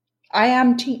I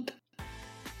am cheap.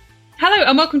 Hello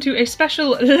and welcome to a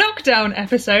special lockdown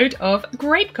episode of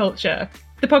Grape Culture,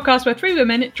 the podcast where three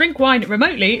women drink wine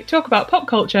remotely, talk about pop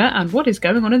culture and what is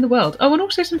going on in the world. Oh, and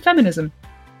also some feminism.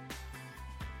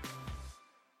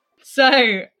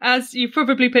 So, as you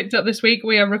probably picked up this week,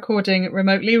 we are recording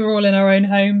remotely. We're all in our own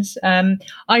homes,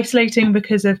 isolating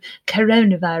because of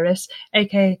coronavirus,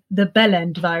 aka the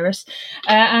Bellend virus.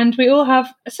 And we all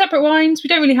have separate wines. We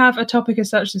don't really have a topic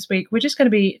as such this week. We're just going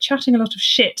to be chatting a lot of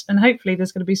shit, and hopefully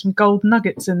there's going to be some gold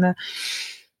nuggets in there.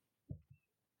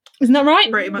 Isn't that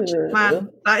right? Pretty much the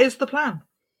plan. That is the plan.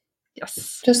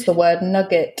 Yes. Just the word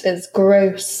nugget is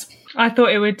gross. I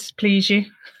thought it would please you.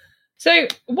 So,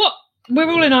 we're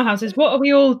all in our houses. What are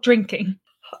we all drinking?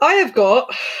 What have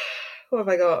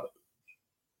I got?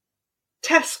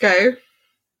 Tesco.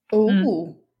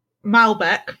 Ooh.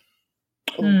 Malbec.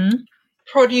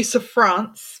 Produce of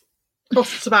France.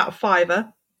 Costs about a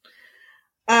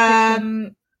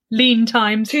 £5. Lean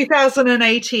times.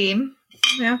 2018.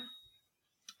 Yeah.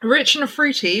 Rich and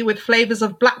fruity with flavours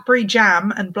of blackberry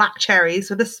jam and black cherries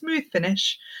with a smooth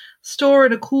finish. Store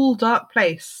in a cool, dark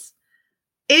place.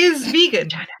 Is vegan.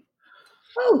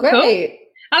 Oh, great. Cool.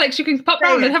 Alex, you can pop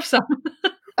round and have some.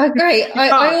 Oh, great.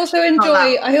 I also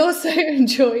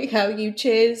enjoy how you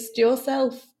cheersed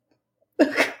yourself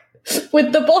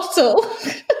with the bottle.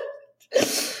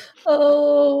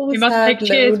 Oh, we must sad, take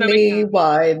cheers lonely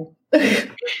wine.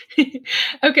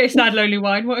 Okay, sad, lonely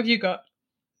wine. What have you got?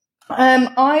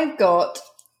 I've got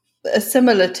a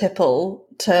similar tipple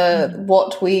to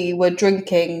what we were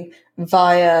drinking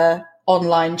via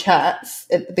online chats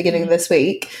at the beginning of this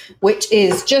week, which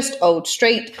is just old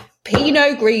straight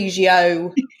Pinot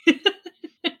Grigio.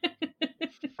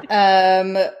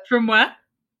 From where?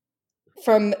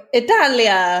 From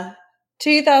Italia,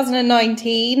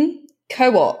 2019,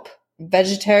 Co-op,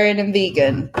 vegetarian and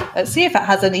vegan. Let's see if it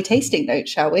has any tasting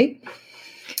notes, shall we?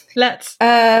 Let's.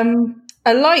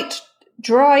 A light,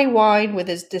 dry wine with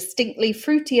a distinctly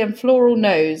fruity and floral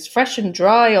nose, fresh and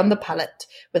dry on the palate,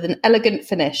 with an elegant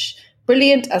finish.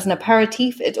 Brilliant as an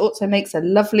aperitif, it also makes a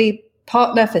lovely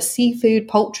partner for seafood,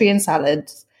 poultry and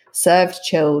salads, served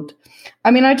chilled.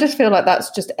 I mean, I just feel like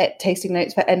that's just tasting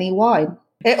notes for any wine.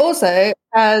 It also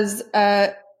has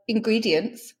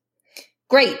ingredients,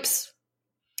 grapes,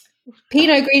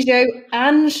 Pinot Grigio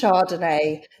and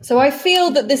Chardonnay. So I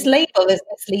feel that this label is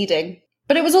misleading.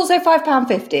 But it was also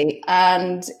 £5.50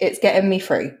 and it's getting me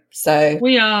free. So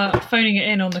we are phoning it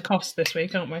in on the cost this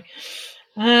week, aren't we?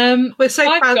 We're so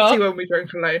fancy when we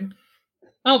drink alone,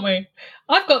 aren't we?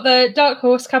 I've got the Dark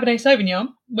Horse Cabernet Sauvignon,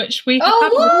 which we have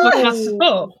had on the podcast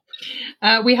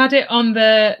before. We had it on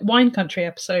the Wine Country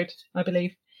episode, I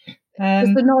believe.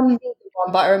 It's the non-vegan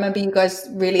one, but I remember you guys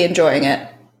really enjoying it.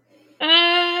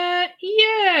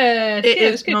 Yeah, it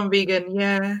is non-vegan.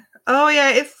 Yeah. Oh yeah,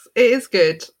 it is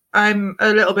good. I'm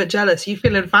a little bit jealous. You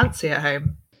feeling fancy at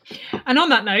home? And on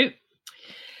that note,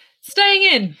 staying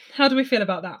in. How do we feel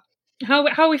about that? How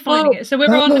are we finding it? So we're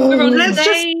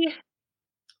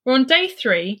on day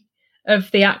 3 of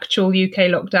the actual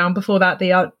UK lockdown. Before that,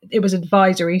 it was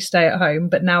advisory, stay at home,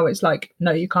 but now it's like,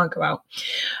 no, you can't go out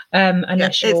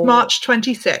unless it's March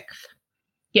 26th.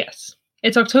 Yes,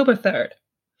 it's October 3rd.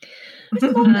 It's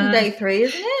more than day 3,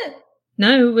 isn't it?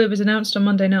 No, it was announced on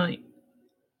Monday night.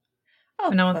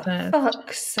 Oh, for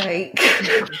fuck's sake!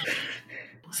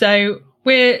 So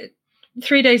we're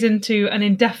 3 days into an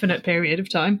indefinite period of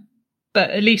time, but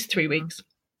at least 3 weeks.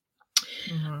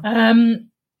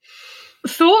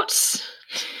 Thoughts?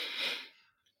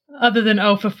 Other than,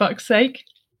 oh, for fuck's sake.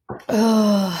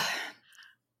 Oh.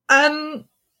 It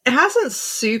hasn't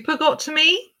super got to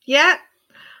me yet.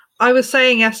 I was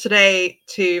saying yesterday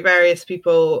to various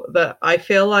people that I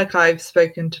feel like I've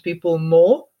spoken to people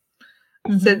more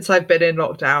since I've been in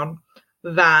lockdown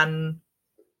than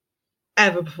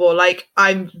ever before. Like,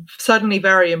 I'm suddenly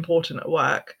very important at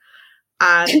work.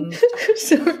 And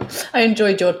I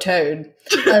enjoyed your tone.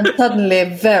 I'm suddenly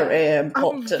very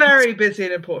important. I'm very busy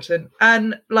and important.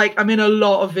 And like, I'm in a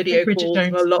lot of video calls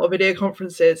and a lot of video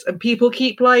conferences, and people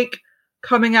keep like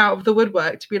coming out of the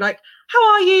woodwork to be like,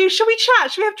 how are you? Should we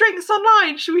chat? Should we have drinks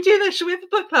online? Should we do this? Should we have a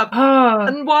book club?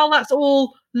 And while that's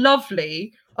all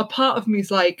lovely, a part of me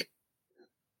is like,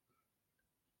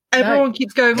 everyone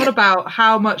keeps going on about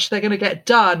how much they're going to get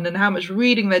done and how much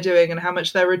reading they're doing and how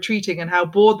much they're retreating and how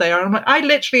bored they are. And I'm like, I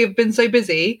literally have been so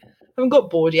busy. I haven't got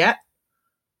bored yet.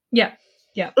 Yeah.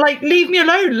 Yeah. Like, leave me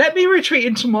alone. Let me retreat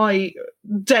into my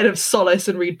den of solace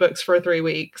and read books for 3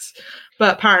 weeks.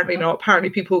 But apparently not. Apparently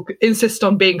people insist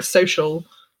on being social.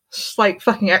 It's like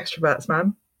fucking extroverts,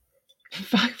 man.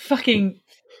 Fucking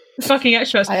Fucking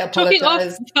extroverts. I Talking of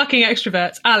apologise. fucking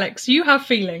extroverts, Alex, you have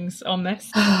feelings on this.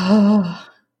 I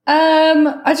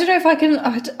don't know if I can.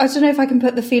 I don't know if I can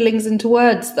put the feelings into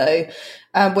words though,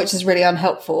 which is really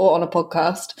unhelpful on a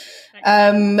podcast.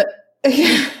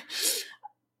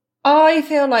 I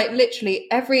feel like literally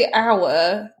every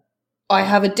hour I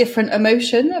have a different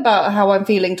emotion about how I'm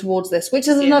feeling towards this, which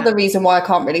is another reason why I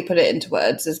can't really put it into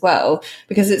words as well,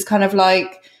 because it's kind of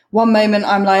like one moment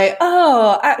I'm like,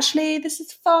 oh, actually, this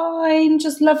is fine,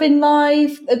 just loving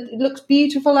life. It looks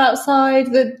beautiful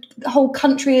outside. The whole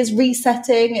country is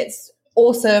resetting. It's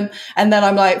awesome. And then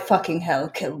I'm like, fucking hell,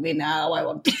 kill me now. I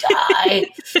want to die.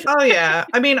 Oh, yeah.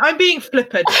 I mean, I'm being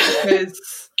flippant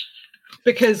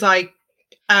because I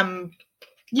am,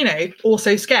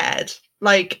 also scared.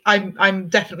 Like, I'm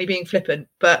definitely being flippant,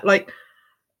 but like,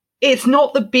 it's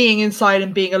not the being inside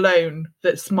and being alone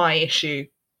that's my issue.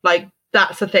 Like,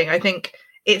 that's the thing. I think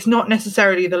it's not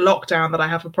necessarily the lockdown that I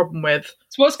have a problem with.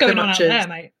 So what's going on out there,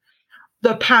 mate?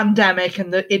 The pandemic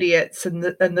and the idiots and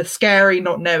the scary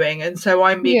not knowing. And so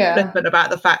I'm being flippant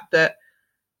about the fact that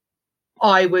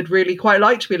I would really quite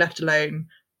like to be left alone.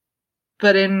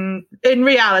 But in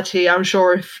reality, I'm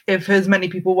sure if as many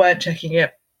people weren't checking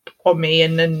it on me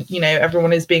and then,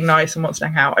 everyone is being nice and wants to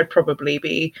hang out, I'd probably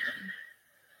be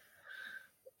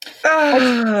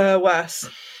worse.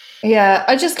 Yeah,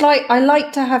 I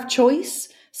like to have choice.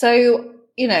 So,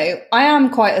 I am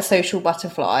quite a social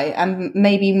butterfly, and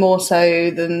maybe more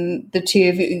so than the two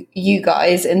of you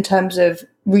guys in terms of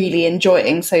really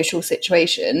enjoying social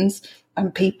situations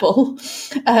and people.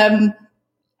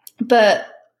 But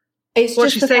it's what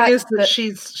just she's the saying fact is that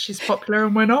she's popular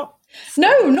and we're not.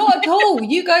 No, not at all.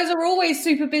 You guys are always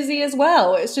super busy as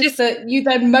well. It's just that you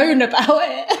then moan about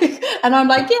it. And I'm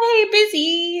like, yay,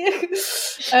 busy.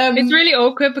 It's really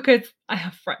awkward because I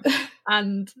have friends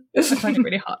and I find it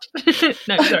really hard.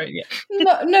 No, sorry.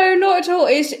 Yeah. No, not at all.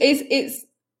 It's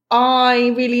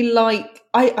I really like,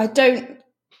 I don't,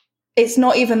 it's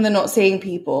not even the not seeing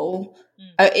people.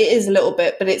 It is a little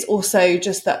bit, but it's also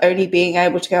just that only being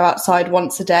able to go outside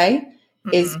once a day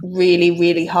is really,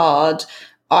 really hard.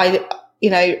 I'd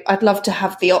love to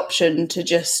have the option to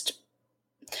just,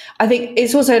 I think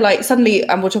it's also like suddenly,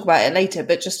 and we'll talk about it later,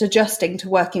 but just adjusting to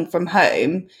working from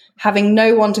home, having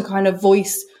no one to kind of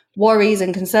voice worries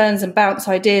and concerns and bounce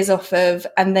ideas off of,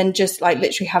 and then just like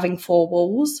literally having four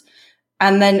walls.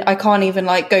 And then I can't even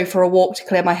like go for a walk to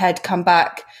clear my head, come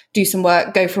back, do some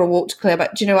work, go for a walk to clear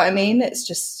back. Do you know what I mean? It's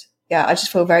just, I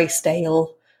just feel very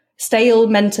stale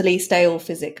mentally, stale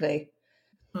physically.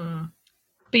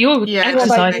 But you're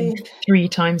exercising 3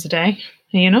 times a day,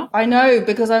 are you not? I know,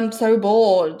 because I'm so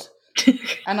bored.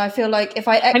 And I feel like if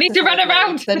I exercise, I need to run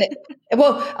around.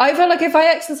 I feel like if I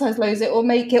exercise loads, it will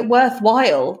make it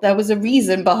worthwhile. There was a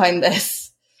reason behind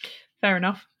this. Fair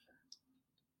enough.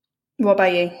 What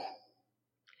about you?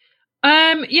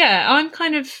 I'm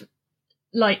kind of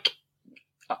like,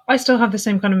 I still have the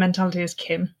same kind of mentality as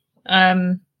Kim,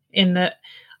 in that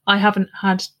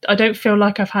I don't feel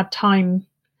like I've had time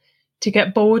to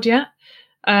get bored yet.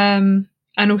 And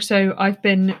also I've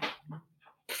been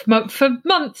for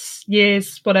months,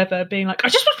 years, whatever, being like, I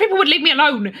just wish people would leave me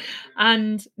alone.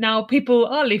 And now people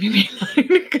are leaving me alone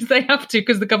because they have to,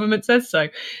 because the government says so.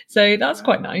 So that's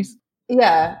quite nice.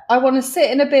 Yeah, I want to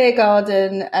sit in a beer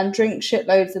garden and drink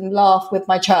shitloads and laugh with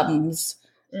my chums,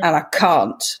 and I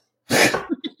can't.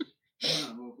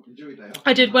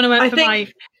 I did when I went for my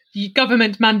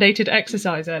government mandated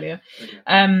exercise earlier,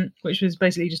 which was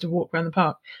basically just a walk around the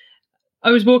park.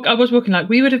 I was walking like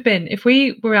we would have been if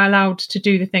we were allowed to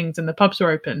do the things and the pubs were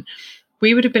open.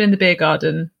 We would have been in the beer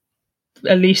garden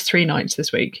at least 3 nights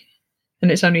this week,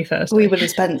 and it's only Thursday. We would have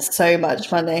spent so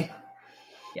much money.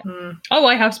 Yeah. Oh,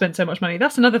 I have spent so much money.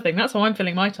 That's another thing. That's how I'm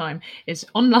filling my time, is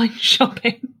online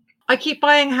shopping. I keep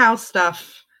buying house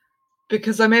stuff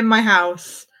because I'm in my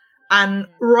house, and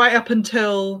right up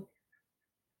until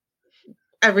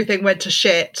everything went to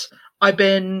shit, I've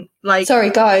been like... Sorry,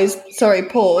 guys. Sorry,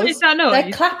 pause. What is that noise?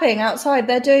 They're clapping outside.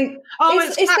 They're doing... Oh,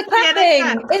 it's the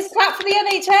clapping. It's clap for the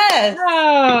NHS.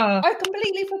 Oh. I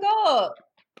completely forgot.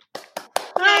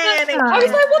 Yay, I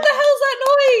was like, what the hell's that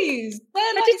noise?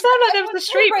 It did sound like there was a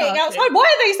street celebrating party. outside. Why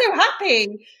are they so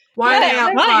happy? Why are they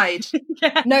outside?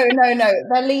 Yeah. No.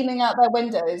 They're leaning out their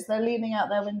windows.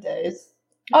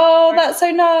 Oh, that's so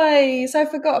nice. I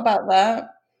forgot about that.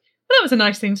 Well, that was a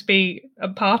nice thing to be a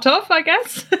part of, I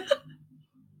guess.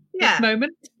 Yeah. This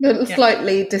moment.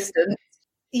 Slightly distant.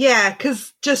 Yeah,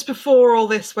 because just before all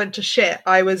this went to shit,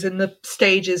 I was in the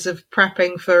stages of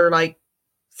prepping for like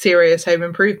serious home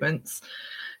improvements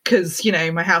because,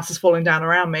 my house is falling down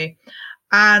around me.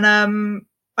 And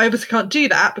I obviously can't do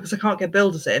that because I can't get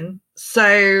builders in.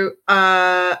 So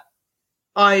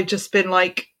I've just been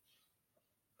like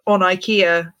on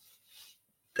IKEA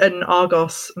and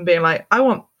Argos and being like, I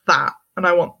want that, and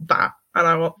I want that, and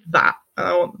I want that, and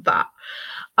I want that.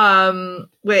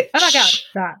 Which And I got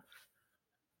that.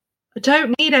 I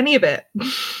don't need any of it.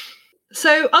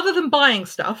 So other than buying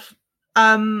stuff,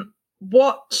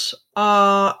 what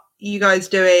are you guys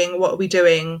doing? What are we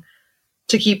doing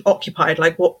to keep occupied?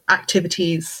 Like, what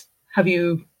activities have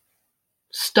you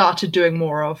started doing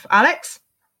more of? Alex?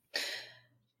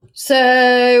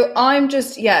 So I'm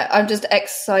just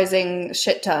exercising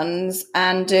shit tons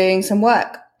and doing some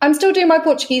work. I'm still doing my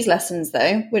Portuguese lessons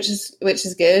though, which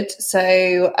is good.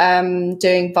 So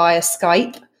doing via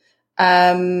Skype.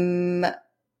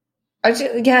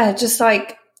 Just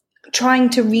like trying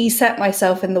to reset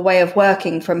myself in the way of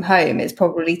working from home is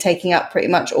probably taking up pretty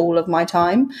much all of my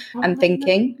time and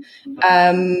thinking.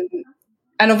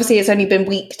 And obviously it's only been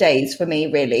weekdays for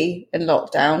me really in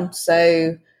lockdown.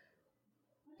 So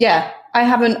yeah, I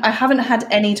haven't had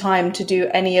any time to do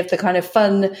any of the kind of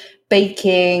fun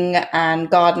baking and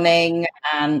gardening,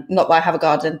 and not that I have a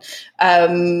garden,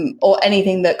 or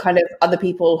anything that kind of other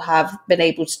people have been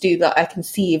able to do that I can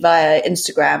see via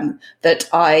Instagram that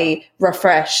I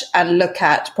refresh and look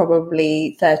at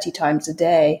probably 30 times a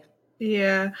day.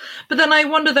 Yeah. But then I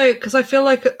wonder though, because I feel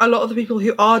like a lot of the people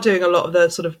who are doing a lot of the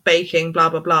sort of baking, blah,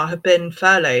 blah, blah, have been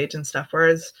furloughed and stuff,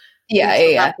 whereas you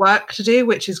have work to do,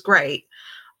 which is great.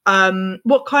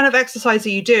 What kind of exercise are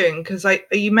you doing? Because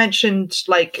you mentioned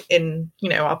like in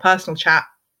our personal chat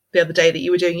the other day that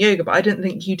you were doing yoga, but I didn't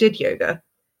think you did yoga.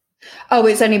 Oh,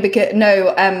 it's only because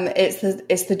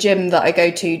it's the gym that I go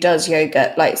to does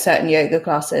yoga, like certain yoga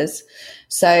classes.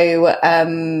 So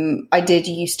I did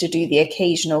used to do the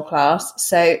occasional class.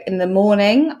 So in the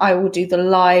morning I will do the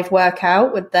live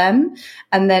workout with them,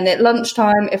 and then at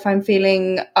lunchtime, if I'm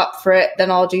feeling up for it,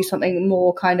 then I'll do something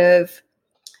more kind of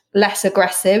less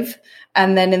aggressive.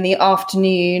 And then in the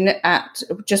afternoon, at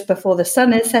just before the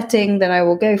sun is setting, then I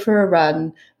will go for a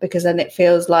run, because then it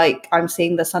feels like I'm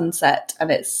seeing the sunset,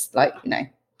 and it's like, nice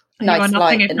nothing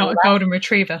light. If not a golden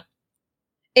retriever.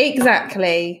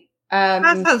 Exactly.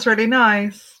 That sounds really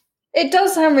nice. It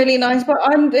does sound really nice, but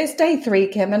it's day 3,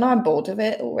 Kim, and I'm bored of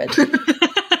it already.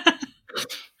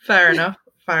 Fair enough.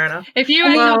 If you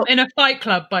end up in a fight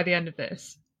club by the end of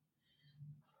this.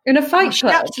 In a fight club? She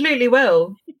absolutely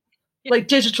will. Like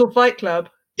digital fight club.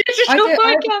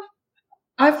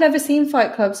 I've never seen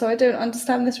Fight Club, so I don't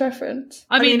understand this reference.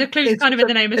 I mean the clue's kind of in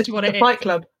the name as to what it is. Fight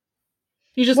club.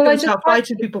 You just go start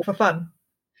fighting people for fun.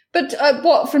 But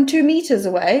what, from 2 meters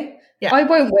away? Yeah. I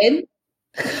won't win.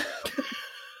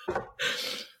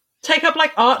 Take up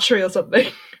like archery or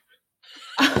something.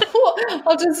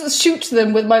 I'll just shoot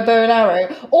them with my bow and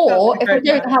arrow. Or if I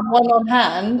don't have one on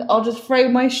hand, I'll just throw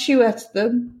my shoe at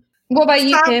them. What about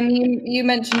you, Kim? You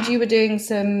mentioned you were doing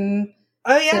some...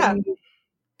 Oh, yeah.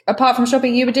 Apart from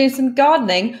shopping, you were doing some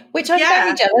gardening, which I'm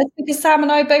very jealous, because Sam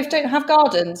and I both don't have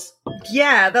gardens.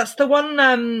 Yeah, that's the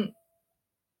one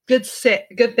good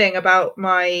thing about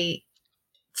my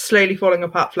slowly falling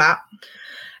apart flat,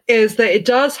 is that it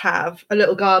does have a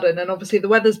little garden, and obviously the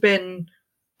weather's been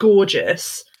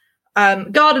gorgeous.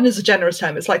 Garden is a generous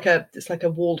term. It's like a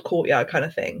walled courtyard kind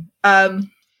of thing.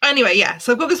 Anyway, yeah.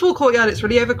 So I've got this walled courtyard. It's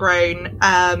really overgrown.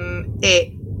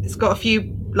 It's got a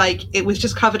few, like, it was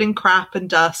just covered in crap and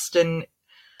dust and...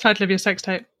 Title of your sex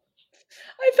tape.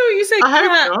 I thought you said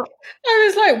crap. I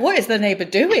was like, what is the neighbour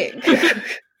doing?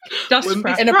 Dust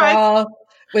in a bar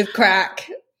with crack.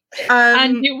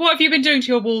 And what have you been doing to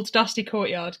your walled, dusty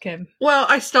courtyard, Kim? Well,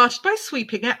 I started by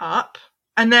sweeping it up,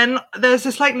 and then there's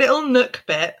this like little nook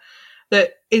bit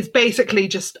that is basically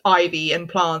just ivy and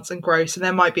plants and gross, and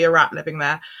there might be a rat living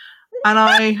there. And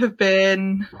I have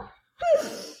been...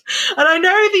 And I know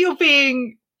that you're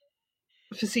being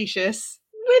facetious.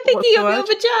 We're thinking of your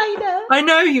vagina. I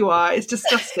know you are. It's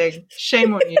disgusting.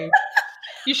 Shame on you.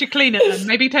 You should clean it then.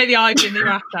 Maybe take the ivy and the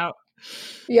rat out.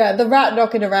 Yeah, the rat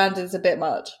knocking around is a bit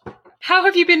much. How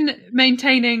have you been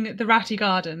maintaining the ratty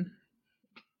garden?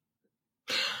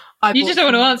 You just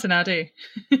don't want to answer now, do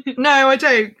you? No, I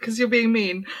don't, because you're being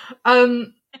mean.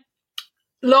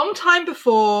 Long time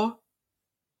before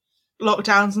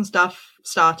lockdowns and stuff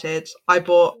started, I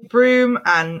bought a broom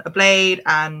and a blade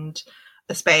and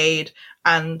a spade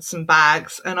and some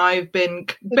bags, and I've been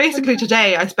basically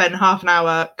today I spent half an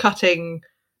hour cutting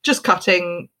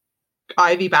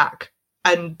ivy back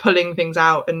and pulling things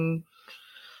out and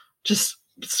just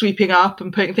sweeping up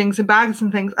and putting things in bags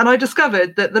and things. And I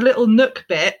discovered that the little nook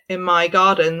bit in my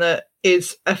garden that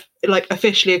is like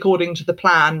officially according to the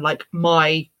plan, like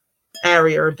my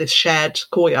area of this shared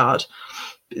courtyard,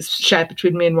 it's shared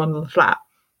between me and one of the flat.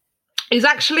 is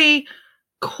actually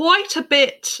quite a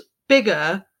bit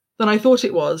bigger than I thought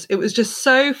it was. It was just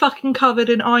so fucking covered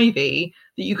in ivy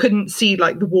that you couldn't see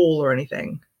like the wall or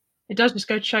anything. It does just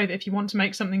go to show that if you want to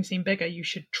make something seem bigger, you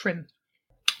should trim.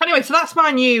 Anyway, so that's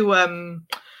my new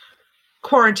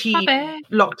quarantine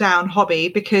lockdown hobby,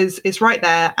 because it's right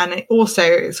there, and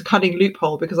it's a cunning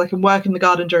loophole because I can work in the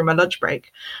garden during my lunch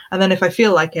break, and then if I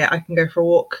feel like it, I can go for a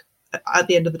walk at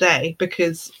the end of the day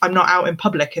because I'm not out in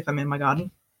public if I'm in my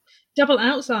garden. Double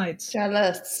outsides.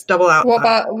 Jealous. Double out.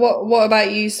 What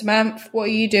about you, Samantha? What are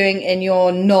you doing in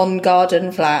your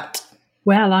non-garden flat?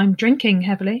 Well, I'm drinking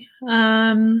heavily.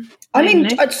 I mean,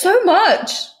 so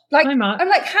much. Like, So much. I'm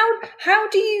like, how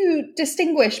do you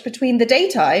distinguish between the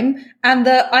daytime and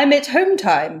the I'm at home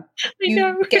time? You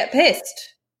know. Get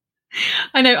pissed.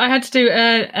 I know. I had to do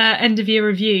a end of year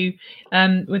review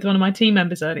with one of my team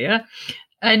members earlier,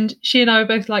 and she and I were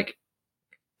both like,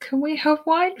 "Can we have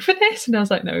wine for this?" And I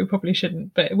was like, "No, we probably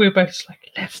shouldn't." But we were both just like,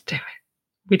 "Let's do it."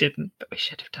 We didn't, but we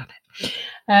should have done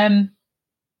it.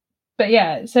 But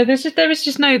yeah, so there's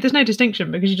no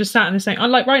distinction because you just sat in the same.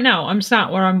 Like right now, I'm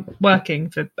sat where I'm working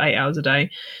for 8 hours a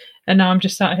day, and now I'm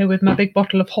just sat here with my big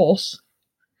bottle of horse.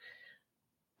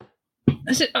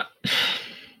 There's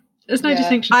no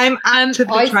distinction. I'm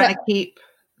actively trying to keep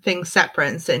things separate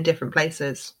and sit in different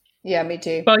places. Yeah, me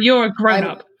too. Well, you're a grown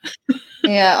up.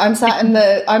 Yeah, I'm sat in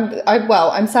the.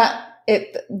 I'm sat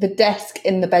at the desk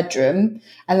in the bedroom,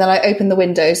 and then I open the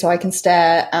window so I can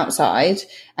stare outside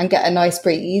and get a nice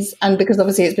breeze. And because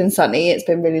obviously it's been sunny, it's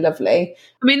been really lovely.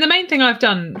 I mean, the main thing I've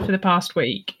done for the past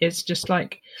week is just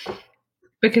like,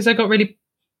 because I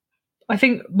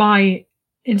think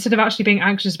instead of actually being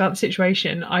anxious about the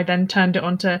situation, I then turned it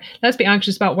on to let's be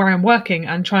anxious about where I'm working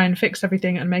and try and fix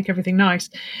everything and make everything nice.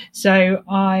 So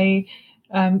I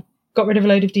got rid of a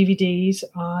load of DVDs.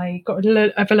 I got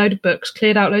rid of a load of books,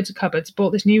 cleared out loads of cupboards,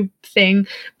 bought this new thing,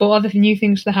 bought other new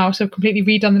things for the house. So completely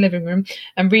redone the living room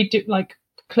and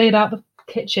cleared out the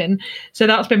kitchen. So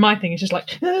that's been my thing. It's just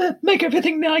like, make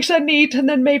everything nice and neat, and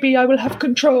then maybe I will have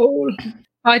control.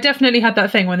 I definitely had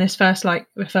that thing when this first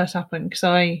happened, because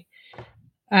I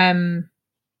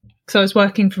was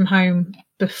working from home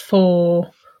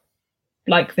before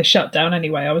like the shutdown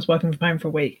anyway. I was working from home for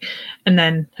a week and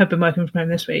then have been working from home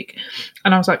this week,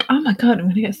 and I was like, oh my god, I'm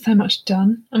going to get so much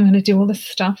done. I'm going to do all this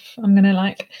stuff. I'm going to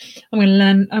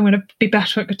learn, I'm going to be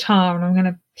better at guitar, and I'm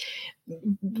going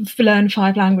to learn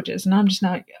 5 languages. And I'm just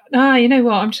like, you know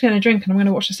what, I'm just going to drink and I'm going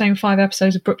to watch the same 5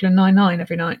 episodes of Brooklyn Nine-Nine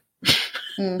every night.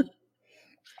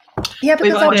 Yeah,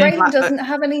 because our brain doesn't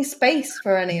have any space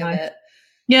for any of it.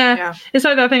 Yeah. It's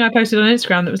like that thing I posted on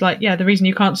Instagram that was like, the reason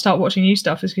you can't start watching new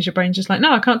stuff is because your brain's just like,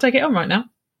 no, I can't take it on right now.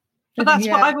 But that's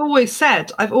what I've always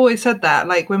said. I've always said that.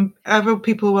 Like whenever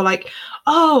people were like,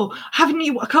 oh, haven't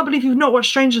you? I can't believe you've not watched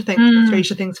Stranger Things when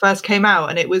Stranger Things first came out.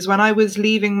 And it was when I was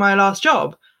leaving my last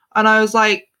job. And I was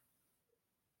like,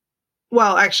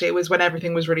 well, actually, it was when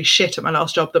everything was really shit at my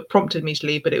last job that prompted me to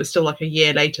leave. But it was still like a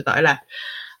year later that I left.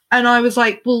 And I was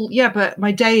like, well, yeah, but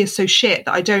my day is so shit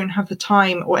that I don't have the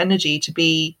time or energy to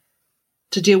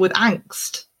deal with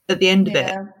angst at the end of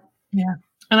it. Yeah.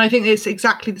 And I think it's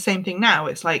exactly the same thing now.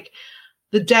 It's like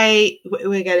the day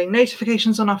we're getting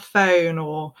notifications on our phone,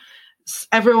 or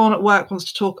everyone at work wants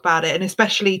to talk about it. And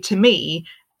especially to me,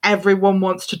 everyone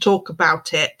wants to talk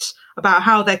about it, about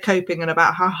how they're coping and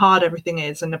about how hard everything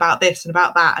is and about this and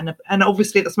about that. And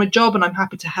obviously that's my job and I'm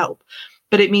happy to help.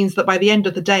 But it means that by the end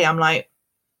of the day, I'm like,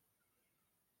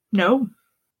 no,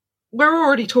 we're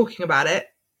already talking about it.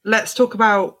 Let's talk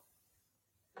about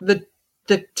the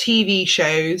TV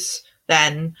shows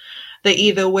then that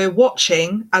either we're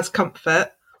watching as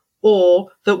comfort or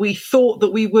that we thought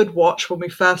that we would watch when we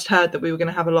first heard that we were going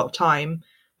to have a lot of time,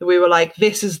 that we were like,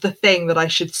 this is the thing that I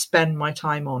should spend my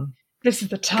time on. This is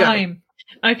the time.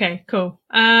 Go. Okay, cool.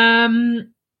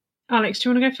 Alex, do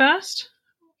you want to go first?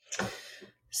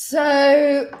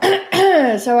 So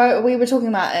we were talking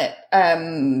about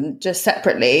it just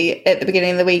separately at the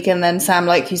beginning of the week, and then Sam,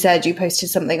 like you said, you posted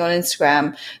something on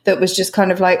Instagram that was just kind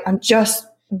of like, I'm just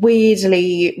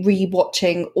weirdly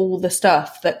rewatching all the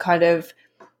stuff that kind of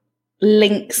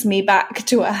links me back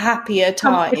to a happier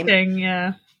time. Comforting,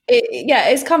 yeah.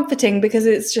 It's comforting because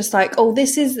it's just like, oh,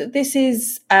 this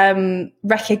is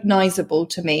recognizable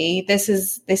to me. This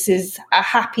is a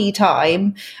happy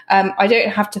time. I don't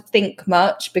have to think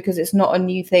much because it's not a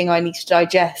new thing I need to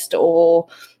digest or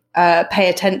pay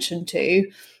attention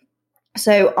to.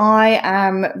 So I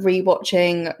am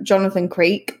rewatching Jonathan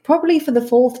Creek, probably for the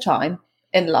 4th time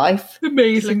in life.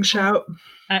 Amazing shout.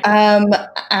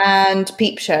 And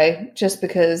Peep Show, just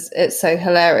because it's so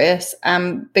hilarious,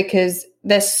 because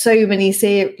there's so many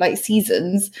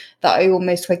seasons that I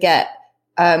almost forget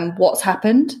what's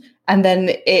happened. And then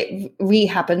it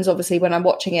re-happens, obviously, when I'm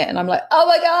watching it, and I'm like, oh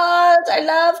my God, I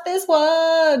love this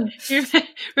one.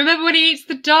 Remember when he eats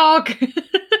the dog?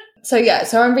 So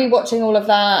I'm rewatching all of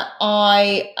that.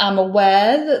 I am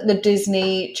aware that the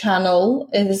Disney Channel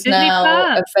is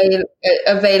now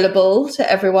available to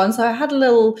everyone. So I had a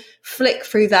little flick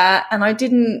through that, and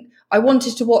I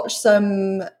wanted to watch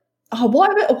some.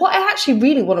 What I actually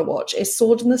really want to watch is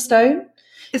Sword in the Stone.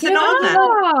 Is it not on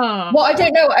there? Well, I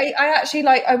don't know. I actually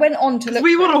I went on to look.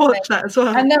 We want to watch that as well.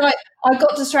 And then I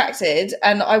got distracted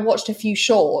and I watched a few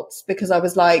shorts because I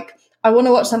was like, I want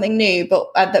to watch something new,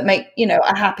 but that make,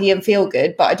 a happy and feel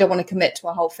good, but I don't want to commit to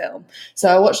a whole film. So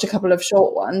I watched a couple of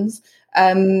short ones.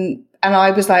 And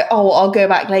I was like, oh, I'll go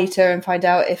back later and find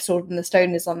out if Sword in the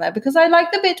Stone is on there, because I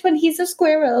like the bit when he's a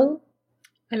squirrel.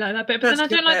 I like that bit, but then I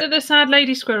don't like the sad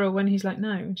lady squirrel when he's like,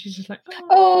 no, and she's just like,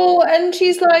 oh, and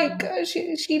she's like,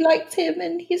 she likes him,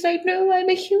 and he's like, no, I'm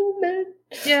a human.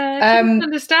 Yeah, she doesn't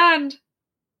understand.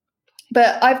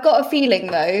 But I've got a feeling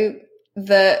though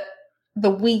that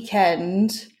the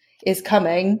weekend is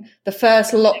coming, the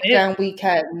first lockdown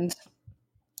weekend,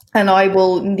 and I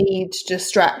will need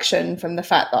distraction from the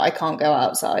fact that I can't go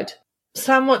outside.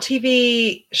 Sam, what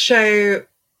TV show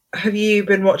have you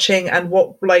been watching, and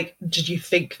what did you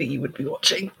think that you would be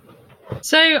watching?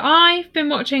 So I've been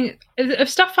watching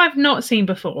stuff I've not seen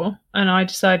before, and I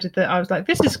decided that I was like,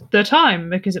 this is the time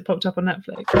because it popped up on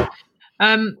Netflix.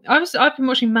 I've been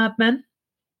watching Mad Men.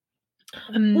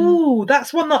 Ooh,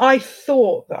 that's one that I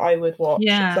thought that I would watch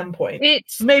at some point.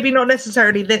 It's maybe not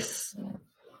necessarily this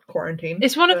quarantine.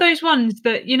 It's one of those ones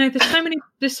that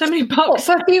there's so many boxes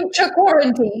for future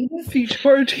quarantine.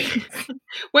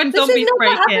 When this zombies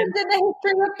break in. In the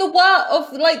history of the world,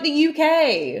 of the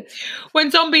UK.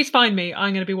 When zombies find me,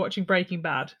 I'm going to be watching Breaking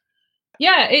Bad.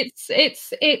 Yeah, it's.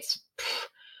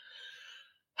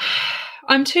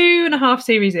 I'm 2.5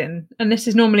 series in, and this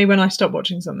is normally when I stop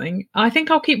watching something. I think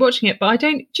I'll keep watching it, but I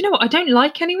don't. Do you know what? I don't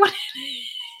like anyone in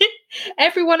it.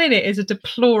 Everyone in it is a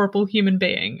deplorable human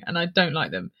being, and I don't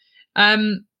like them.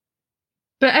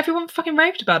 But everyone fucking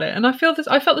raved about it, and I felt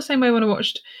the same way when I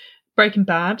watched Breaking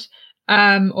Bad.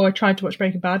 Or I tried to watch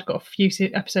Breaking Bad, got a few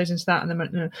episodes into that, and then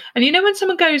went, no. And when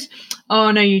someone goes,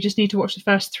 oh no, you just need to watch the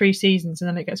first 3 seasons and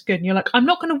then it gets good, and you're like, I'm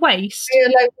not going to waste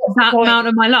that amount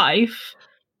of my life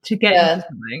to get into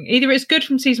something. Either it's good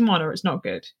from season 1 or it's not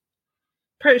good.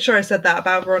 Pretty sure I said that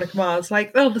about Veronica Mars.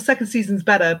 The second season's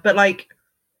better, but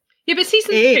yeah, but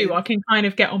season 2 I can kind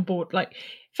of get on board.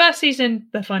 First season,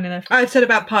 they're finding their. I said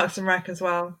about Parks and Rec as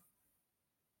well.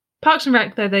 Parks and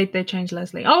Rec, though, they changed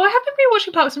Leslie. Oh, I have been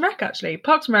rewatching Parks and Rec, actually.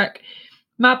 Parks and Rec,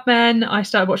 Mad Men, I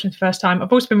started watching for the first time.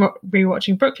 I've also been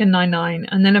rewatching Brooklyn Nine-Nine,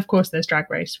 and then, of course, there's Drag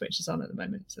Race, which is on at the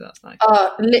moment, so that's nice.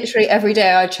 Literally every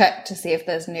day I check to see if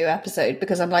there's a new episode,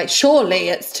 because I'm like, surely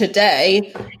it's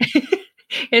today.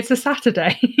 It's a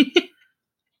Saturday.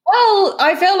 Well,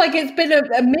 I feel like it's been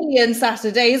a million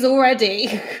Saturdays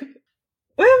already.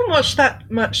 We haven't watched that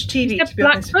much TV, to be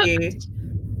honest with you.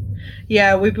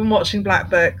 Yeah, we've been watching Black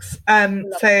Books.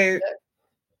 So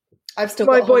I've still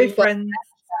my got boyfriend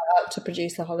out to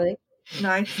Producer Holly.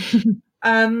 Nice.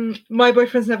 My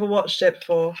boyfriend's never watched it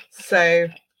before,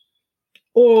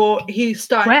 or he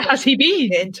started. Where has he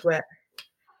been? Into it,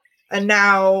 and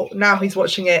now he's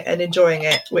watching it and enjoying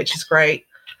it, which is great.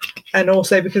 And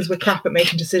also because we're crap at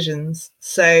making decisions,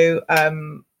 so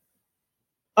I'm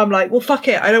like, well, fuck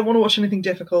it. I don't want to watch anything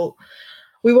difficult.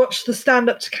 We watched the Stand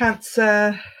Up to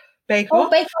Cancer Bake Off. Oh,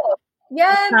 Bake Off.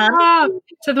 Yeah.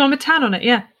 So the one with Tan on it,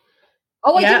 yeah.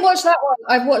 Oh, I didn't watch that one.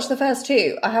 I've watched the first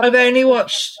 2. I've only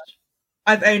watched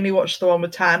the one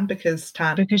with Tan because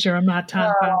you're a mad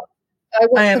Tan fan. I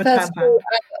watched the first 2.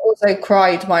 I also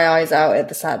cried my eyes out at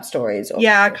the sad stories.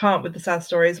 Yeah, I can't with the sad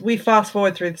stories. We fast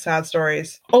forward through the sad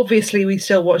stories. Obviously, we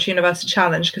still watch Universal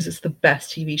Challenge because it's the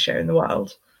best TV show in the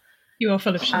world. You are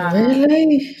full of shit.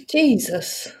 Really?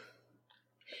 Jesus.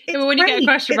 Yeah, when you get a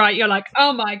question right, you're like,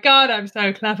 oh my God, I'm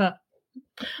so clever.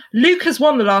 Luke has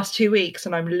won the last 2 weeks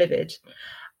and I'm livid.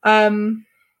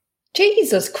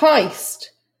 Jesus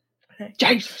Christ.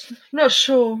 Jesus. I'm not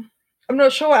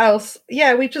sure what else.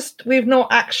 Yeah, we've not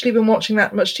actually been watching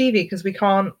that much TV because we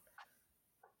can't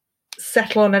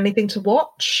settle on anything to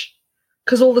watch.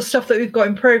 Because all the stuff that we've got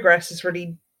in progress is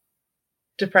really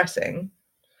depressing.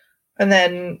 And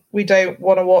then we don't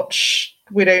want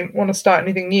to start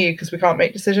anything new because we can't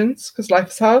make decisions because life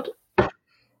is hard.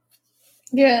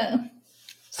 Yeah.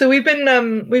 So we've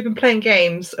been playing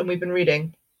games and we've been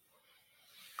reading.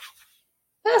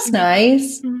 That's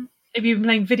nice. Have you been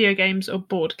playing video games or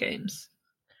board games?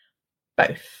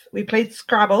 Both. We played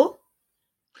Scrabble,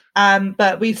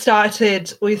 but we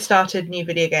started new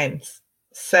video games.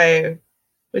 So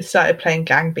we started playing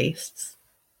Gang Beasts,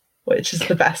 which is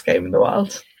the best game in the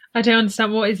world. I don't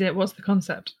understand. What is it? What's the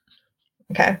concept?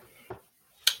 Okay.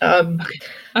 Okay.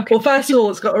 Well, first of all,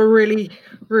 it's got a really,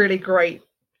 really great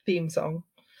theme song.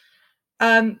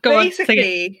 Go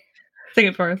basically, on, sing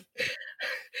it for us.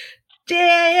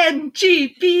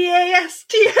 DNGBASTS,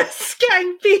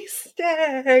 Gang Beasts,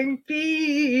 Gang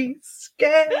Beasts,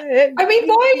 Gang I mean,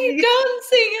 why are you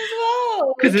dancing as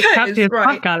well? Because it's catchy as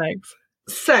right. fuck, Alex.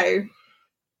 So,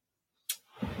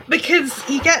 because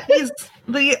you get these,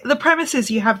 the premise is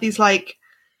you have these like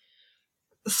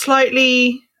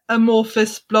slightly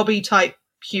amorphous, blobby type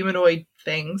humanoid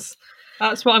things.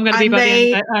 That's what I'm going to be by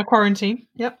the end of quarantine.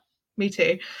 Yep. Me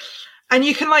too. And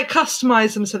you can like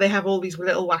customize them so they have all these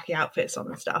little wacky outfits on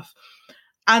and stuff.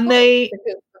 And they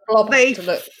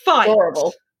fight,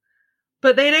 adorable.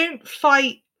 but they don't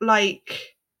fight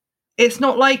like, it's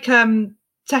not like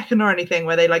Tekken or anything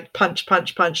where they like punch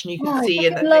and you can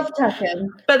see. I love Tekken.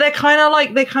 But they kind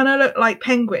of look like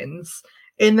penguins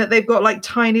in that they've got like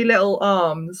tiny little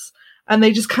arms and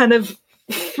they just kind of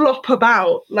flop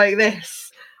about like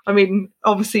this. I mean,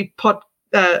 obviously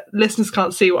listeners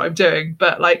can't see what I'm doing,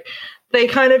 but like they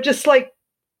kind of just like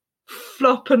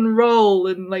flop and roll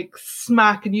and like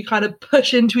smack, and you kind of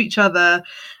push into each other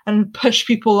and push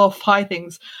people off high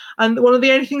things. And one of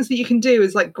the only things that you can do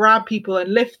is like grab people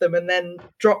and lift them and then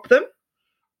drop them.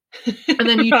 And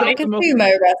then you drop like them a off.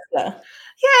 sumo wrestler.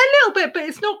 Yeah, a little bit, but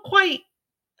it's not quite.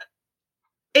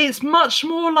 It's much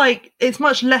more like, it's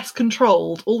much less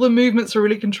controlled. All the movements are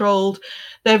really controlled.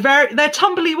 They're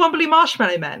tumbly wombly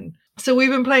marshmallow men. So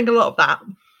we've been playing a lot of that.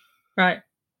 Right.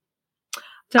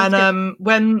 Sounds and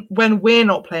when we're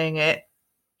not playing it,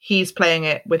 he's playing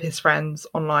it with his friends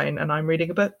online and I'm reading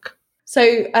a book.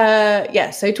 So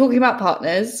so talking about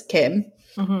partners, Kim,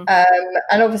 mm-hmm.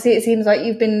 And obviously it seems like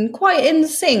you've been quite in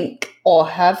sync, or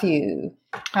have you?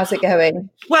 How's it going?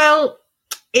 Well,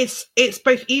 it's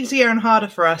both easier and harder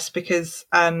for us because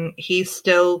he's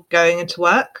still going into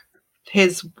work.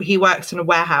 He works in a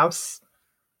warehouse.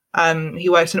 He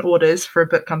works in orders for a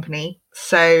book company.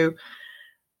 So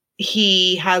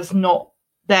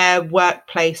their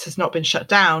workplace has not been shut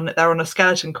down. They're on a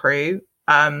skeleton crew.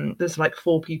 There's like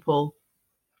 4 people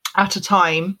at a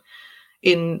time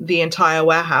in the entire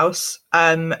warehouse.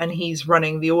 And he's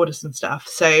running the orders and stuff.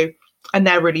 So, and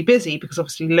they're really busy because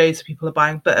obviously loads of people are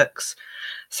buying books.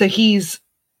 So he's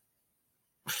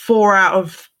 4 out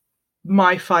of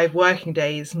my 5 working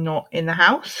days not in the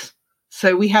house.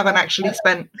 So we haven't actually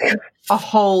spent a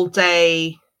whole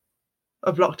day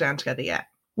of lockdown together yet.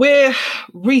 We're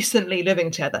recently living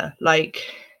together. Like,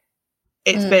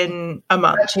 it's been a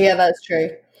month. Actually, yeah, that's true.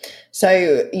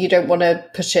 So you don't want to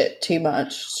push it too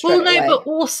much. Well, no, away. but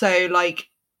also, like,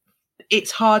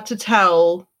 it's hard to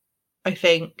tell. I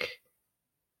think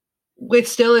we're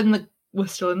still in the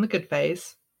good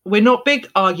phase. We're not big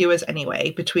arguers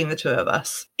anyway between the 2 of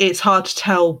us. It's hard to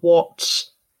tell what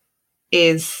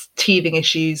is teething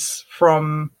issues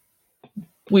from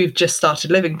we've just started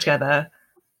living together.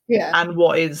 Yeah. And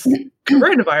what is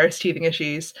coronavirus teething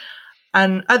issues.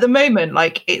 And at the moment,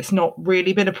 like, it's not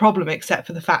really been a problem except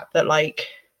for the fact that, like,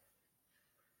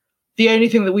 the only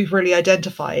thing that we've really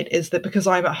identified is that because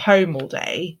I'm at home all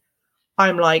day,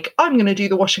 I'm like, I'm going to do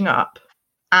the washing up.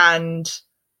 And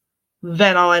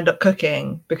then I'll end up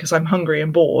cooking because I'm hungry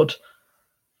and bored,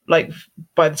 like,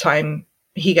 by the time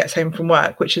he gets home from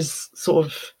work, which is sort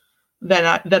of, then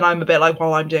I'm a bit like,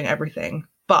 well, I'm doing everything.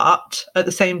 But at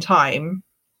the same time,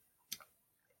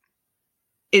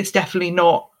 it's definitely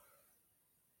not,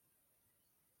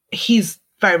 he's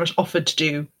very much offered to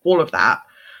do all of that.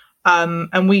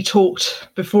 And we talked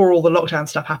before all the lockdown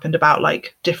stuff happened about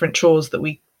like different chores that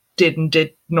we did and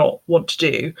did not want to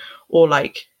do, or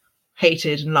like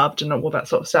hated and loved and all that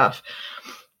sort of stuff.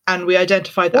 And we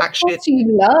identified that what actually... What do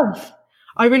you love?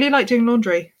 I really like doing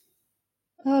laundry.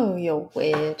 Oh, you're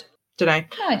weird. Dunno.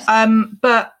 Nice.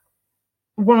 But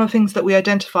one of the things that we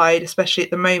identified, especially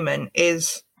at the moment,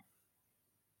 is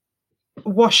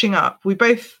washing up. We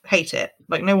both hate it.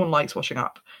 Like, no one likes washing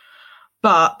up.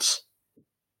 But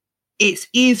it's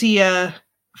easier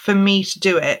for me to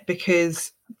do it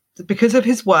because of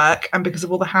his work and because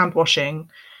of all the hand washing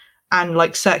and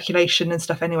like circulation and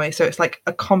stuff anyway. So it's like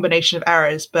a combination of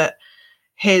errors, but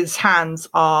his hands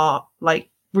are like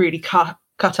really cut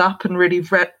up and really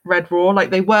red raw, like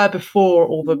they were before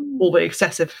all the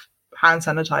excessive hand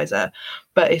sanitizer,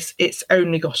 but it's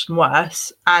only gotten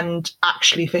worse. And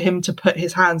actually for him to put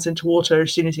his hands into water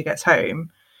as soon as he gets home,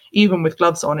 even with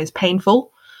gloves on, is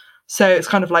painful. So it's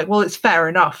kind of like, well, it's fair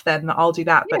enough then that I'll do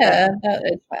that. But yeah, that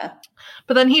is fair.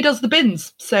 But then he does the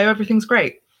bins, so everything's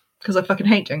great. because I fucking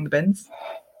hate doing the bins.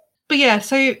 But yeah,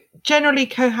 so generally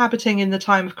cohabiting in the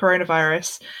time of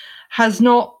coronavirus has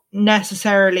not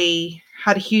necessarily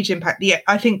had a huge impact. Yeah,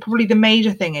 I think probably the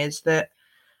major thing is that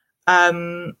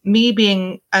me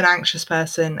being an anxious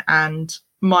person and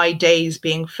my days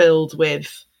being filled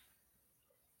with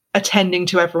attending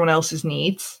to everyone else's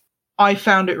needs, I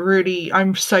found it really,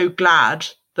 I'm so glad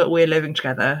that we're living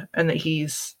together and that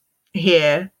he's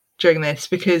here during this,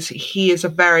 because he is a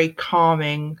very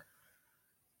calming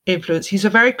influence. He's a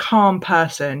very calm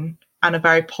person and a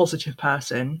very positive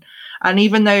person. And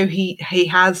even though he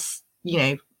has, you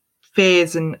know,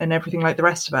 fears and everything like the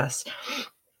rest of us,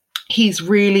 he's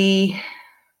really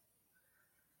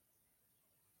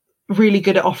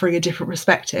good at offering a different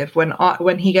perspective.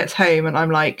 When he gets home and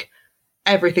I'm like,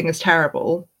 everything is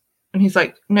terrible, and he's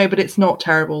like, no, but it's not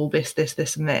terrible, this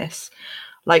and this,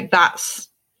 like, that's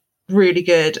really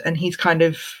good. And he's kind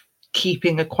of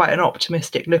keeping quite an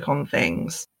optimistic look on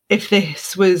things. If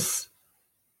this was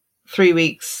 3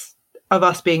 weeks of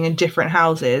us being in different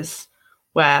houses,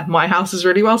 where my house is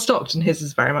really well stocked and his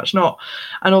is very much not,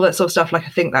 and all that sort of stuff, like, I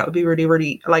think that would be really,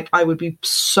 really, like, I would be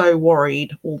so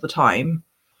worried all the time.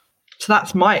 So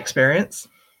that's my experience.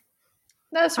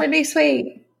 That's really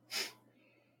sweet.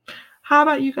 How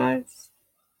about you guys?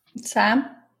 Sam?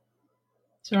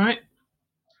 It's all right.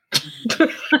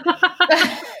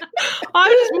 I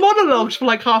just monologued for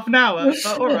like half an hour,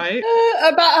 but all right.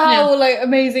 About how like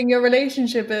amazing your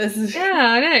relationship is. Yeah,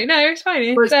 I know. No, it's fine.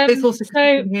 It's also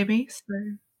so, you can hear me. So.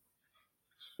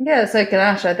 Yeah, so can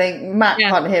Ash. I think Matt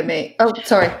can't hear me. Oh,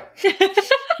 sorry.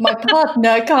 My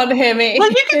partner can't hear me. Well,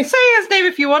 you can say his name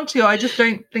if you want to. I just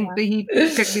don't think that he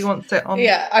particularly wants it on.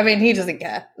 Yeah, I mean, he doesn't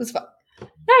care. It's fine.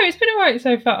 No, it's been all right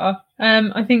so far.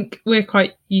 I think we're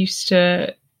quite used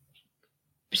to.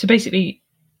 So basically,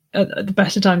 at the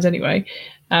best of times anyway,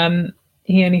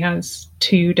 he only has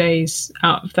 2 days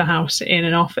out of the house in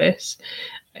an office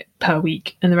per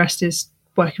week, and the rest is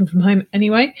working from home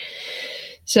anyway.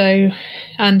 So,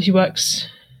 and he works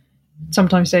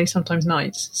sometimes days, sometimes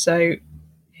nights. So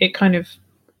it kind of,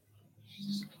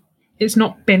 it's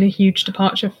not been a huge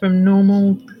departure from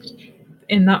normal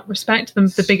in that respect.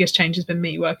 The biggest change has been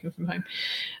me working from home.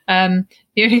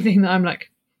 The only thing that I'm like,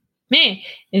 meh,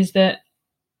 is that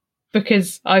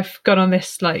because I've gone on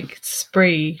this like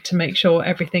spree to make sure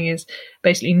everything is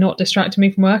basically not distracting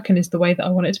me from work and is the way that I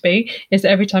want it to be, is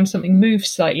that every time something moves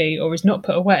slightly or is not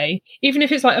put away, even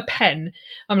if it's like a pen,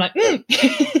 I'm like,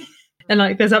 and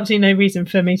like there's absolutely no reason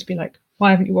for me to be like,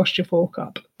 why haven't you washed your fork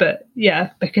up? But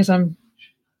yeah, because I'm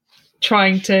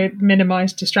trying to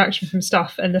minimize distraction from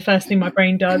stuff, and the first thing my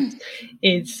brain does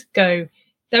is go,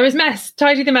 there is mess,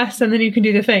 tidy the mess, and then you can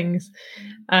do the things.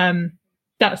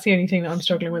 That's the only thing that I'm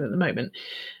struggling with at the moment.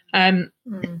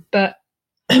 But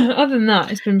other than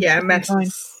that, it's been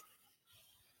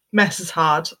mess is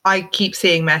hard. I keep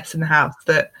seeing mess in the house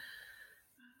that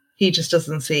he just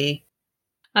doesn't see.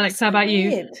 Alex, how about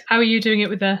you? How are you doing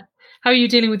it how are you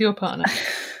dealing with your partner?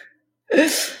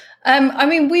 I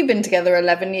mean, we've been together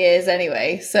 11 years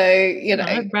anyway, so you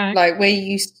know, like we're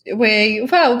used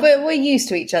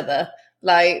to each other.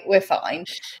 Like, we're fine.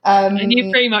 And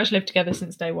you've pretty much lived together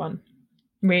since day one.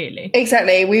 Really?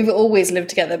 Exactly. We've always lived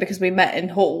together because we met in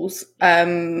halls,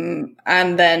 and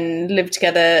then lived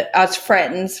together as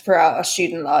friends throughout our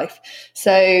student life.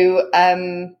 So, I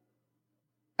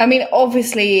mean,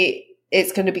 obviously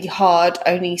it's going to be hard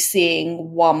only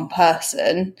seeing one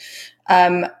person.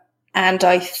 And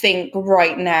I think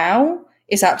right now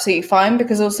is absolutely fine,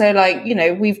 because also, like, you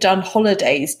know, we've done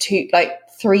holidays to like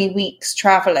 3 weeks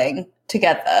traveling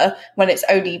together when it's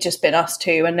only just been us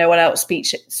two and no one else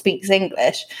speaks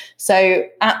English. So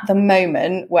at the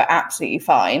moment, we're absolutely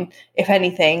fine. If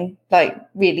anything, like,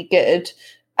 really good.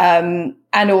 And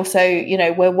also, you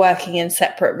know, we're working in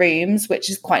separate rooms, which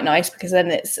is quite nice, because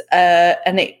then it's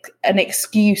an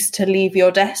excuse to leave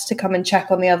your desk to come and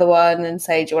check on the other one and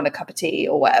say, do you want a cup of tea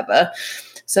or whatever?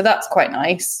 So that's quite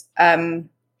nice.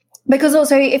 Because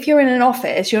also, if you're in an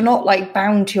office, you're not like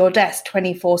bound to your desk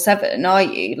 24/7, are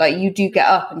you? Like, you do get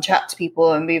up and chat to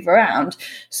people and move around.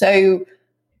 So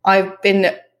I've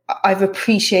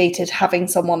appreciated having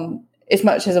someone, as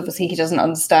much as obviously he doesn't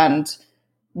understand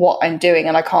what I'm doing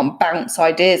and I can't bounce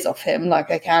ideas off him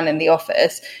like I can in the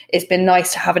office. It's been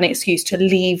nice to have an excuse to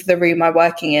leave the room I'm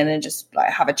working in and just like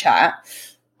have a chat.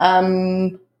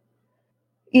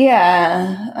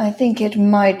 Yeah, I think it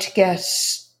might get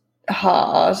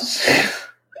hard.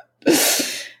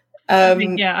 I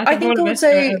think all of us are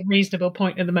at a reasonable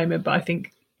point at the moment, but I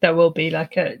think there will be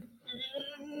like at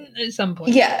some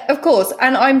point. Yeah, of course.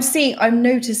 And I'm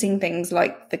noticing things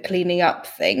like the cleaning up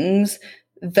things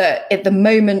that at the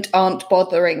moment aren't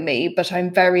bothering me, but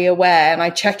I'm very aware, and I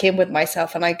check in with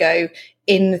myself and I go,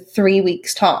 in 3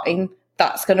 weeks' time,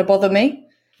 that's going to bother me.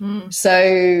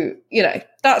 So,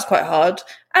 that's quite hard.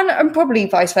 And probably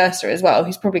vice versa as well.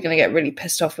 He's probably going to get really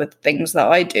pissed off with things that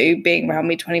I do, being around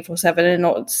me 24/7 and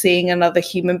not seeing another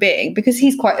human being, because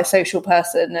he's quite a social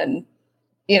person and,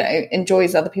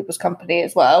 enjoys other people's company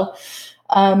as well.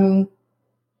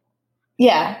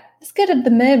 Yeah, it's good at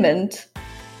the moment.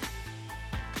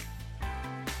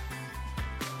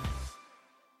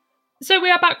 So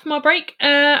we are back from our break.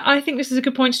 I think this is a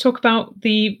good point to talk about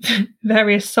the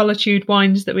various solitude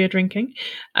wines that we are drinking.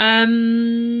 Do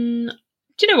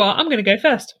you know what? I'm going to go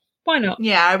first. Why not?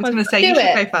 Yeah, I was going to say you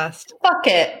should go first. Fuck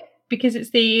it. Because it's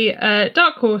the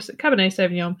Dark Horse Cabernet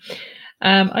Sauvignon.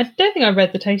 I don't think I've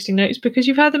read the tasting notes because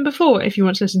you've heard them before, if you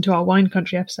want to listen to our Wine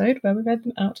Country episode where we read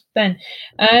them out then.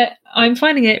 I'm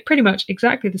finding it pretty much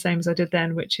exactly the same as I did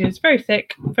then, which is very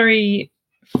thick, very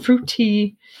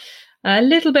fruity, a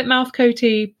little bit mouth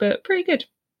coaty, but pretty good.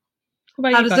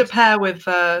 How does it pair with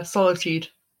Solitude?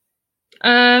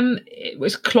 It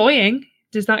was cloying.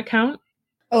 Does that count?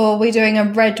 Oh, we're doing a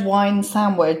red wine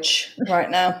sandwich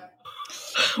right now.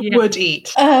 Yeah. Would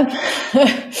eat.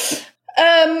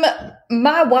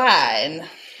 My wine.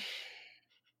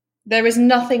 There is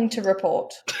nothing to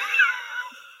report.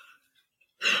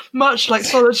 Much like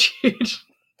Solitude.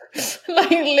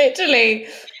 Literally,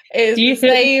 it's the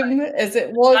same as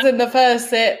it was in the first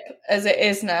sip as it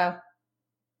is now.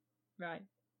 Right.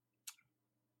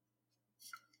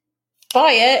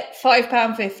 Buy it,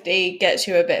 £5.50, gets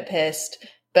you a bit pissed,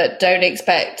 but don't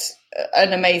expect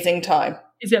an amazing time.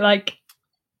 Is it like...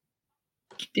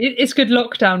 It's good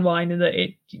lockdown wine in that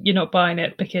you're not buying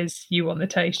it because you want the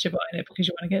taste, you're buying it because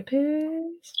you want to get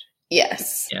pissed?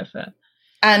 Yes. Yeah, fair.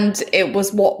 And it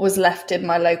was what was left in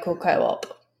my local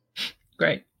co-op.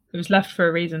 Great. It was left for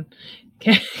a reason.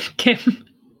 Kim,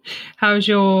 how's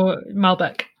your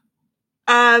Malbec?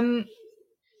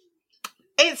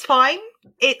 It's fine.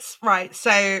 It's right.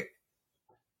 So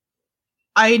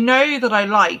I know that I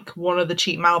like one of the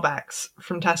cheap Malbecs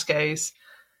from Tesco's.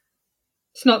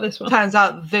 It's not this one. Turns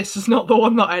out this is not the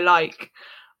one that I like.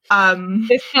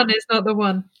 This one is not the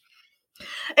one.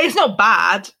 It's not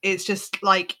bad. It's just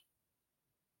like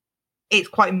it's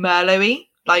quite Merlot-y.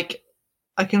 Like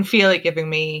I can feel it giving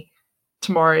me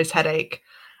tomorrow's headache.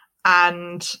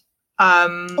 And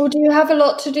do you have a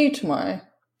lot to do tomorrow?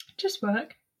 Just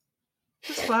work.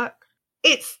 Just work.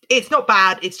 It's not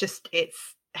bad.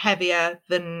 It's heavier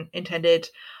than intended.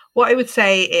 What I would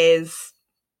say is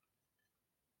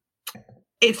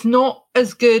it's not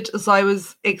as good as I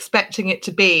was expecting it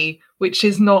to be, which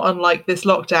is not unlike this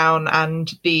lockdown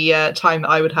and the time that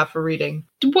I would have for reading.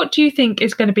 What do you think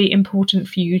is going to be important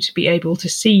for you to be able to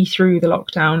see through the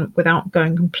lockdown without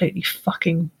going completely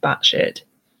fucking batshit?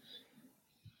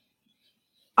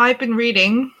 I've been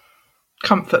reading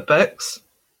comfort books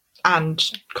and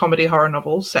comedy horror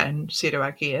novels set in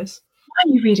pseudo-ag years. Why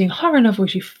are you reading horror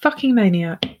novels, you fucking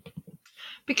maniac?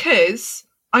 Because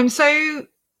I'm so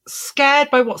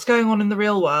scared by what's going on in the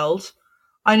real world.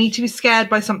 I need to be scared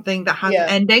by something that has an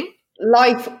ending.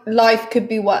 Life could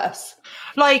be worse.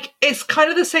 Like, it's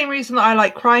kind of the same reason that I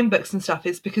like crime books and stuff,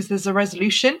 is because there's a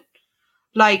resolution.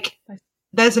 Like,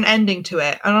 there's an ending to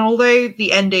it. And although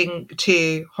the ending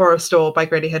to Horror Store by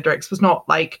Grady Hendrix was not,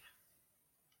 like,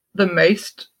 the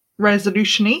most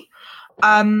resolution-y,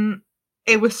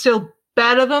 it was still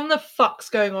better than the fuck's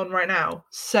going on right now.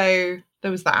 So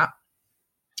there was that.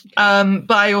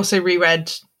 But I also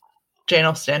reread Jane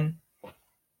Austen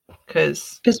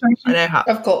because I know how.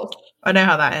 Of course, I know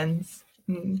how that ends.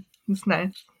 It's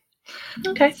nice.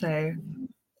 Okay. So,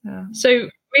 yeah. So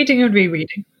reading and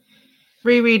rereading,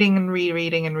 rereading and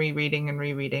rereading and rereading and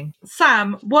rereading.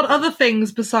 Sam, what other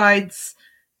things besides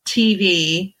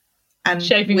TV and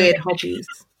shaving weird hobbies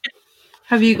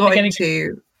have you got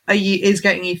into? Is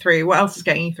getting you through? What else is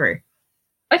getting you through?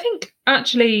 I think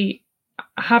actually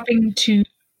having to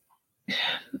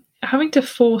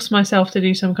force myself to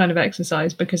do some kind of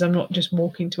exercise because I'm not just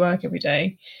walking to work every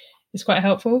day is quite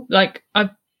helpful. Like, I've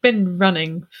been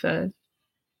running for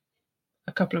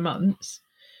a couple of months,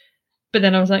 but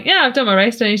then I was like, yeah, I've done my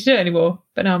race, don't need to do it anymore.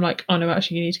 But now I'm like, oh no,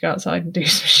 actually you need to go outside and do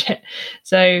some shit.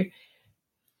 So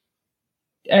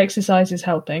exercise is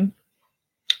helping.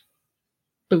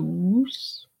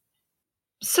 Booze.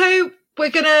 So we're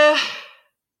gonna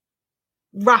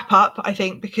wrap up, I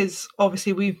think, because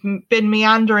obviously we've been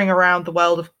meandering around the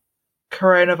world of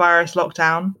coronavirus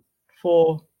lockdown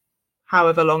for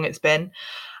however long it's been.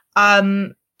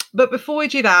 But before we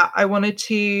do that, I wanted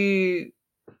to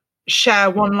share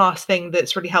one last thing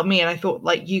that's really helped me, and I thought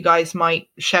like you guys might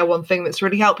share one thing that's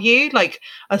really helped you, like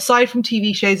aside from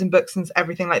TV shows and books and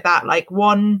everything like that, like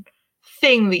one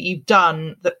thing that you've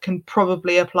done that can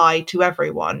probably apply to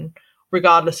everyone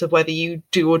regardless of whether you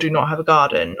do or do not have a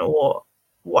garden or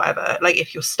whatever, like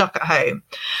if you're stuck at home.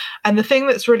 And the thing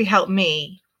that's really helped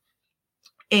me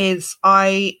is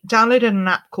I downloaded an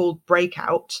app called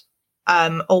Breakout,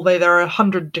 although there are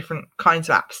 100 different kinds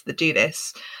of apps that do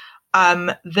this,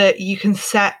 that you can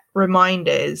set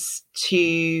reminders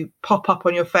to pop up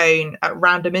on your phone at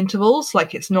random intervals.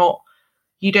 Like it's not,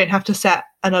 you don't have to set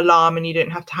an alarm and you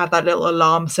don't have to have that little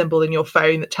alarm symbol in your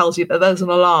phone that tells you that there's an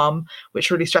alarm,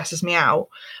 which really stresses me out.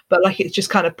 But like it just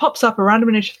kind of pops up a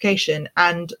random notification.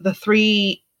 And the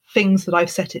 3 things that I've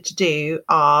set it to do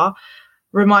are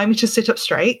remind me to sit up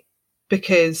straight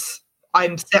because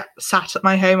I'm sat at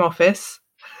my home office.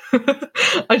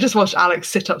 I just watched Alex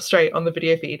sit up straight on the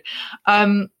video feed.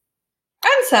 And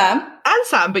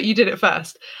Sam, but you did it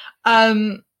first.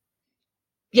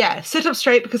 Yeah, sit up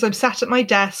straight because I'm sat at my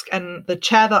desk and the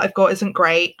chair that I've got isn't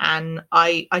great and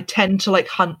I tend to like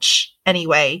hunch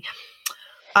anyway.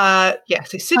 So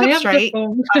sit up straight.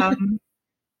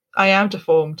 I am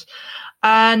deformed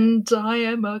and I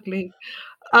am ugly.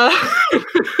 And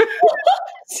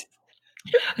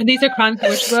these are crimes for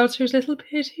which the world shows little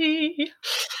pity.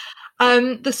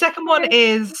 The second one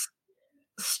is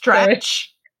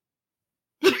stretch.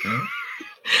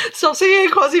 Stop singing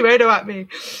Quasimodo at me.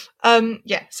 So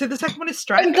the second one is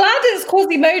stretch. I'm glad it's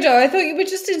Quasimodo. I thought you were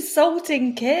just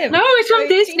insulting Kim. No, it's from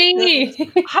Disney.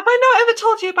 Have I not ever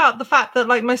told you about the fact that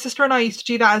like my sister and I used to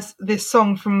do that as this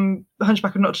song from The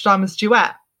Hunchback of Notre Dame as a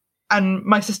duet? And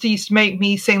my sister used to make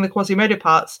me sing the Quasimodo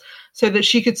parts so that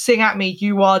she could sing at me,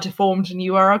 "You are deformed and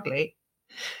you are ugly."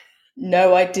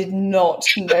 No, I did not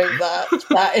know that.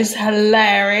 That is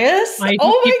hilarious.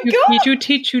 Oh my God. Did you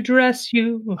teach you dress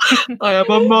you? I am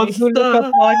a monster. Look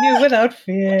up on you without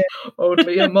fear.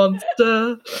 Only a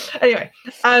monster. Anyway.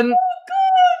 Oh gosh.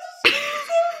 So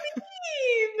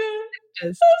mean.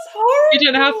 That's horrible. You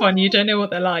don't have one. You don't know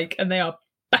what they're like. And they are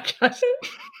backlash.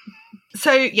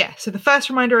 So the first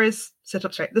reminder is sit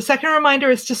up straight. The second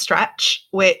reminder is to stretch,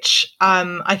 which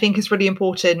I think is really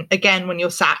important, again, when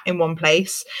you're sat in one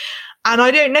place. And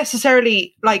I don't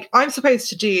necessarily, like, I'm supposed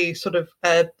to do sort of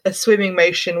a swimming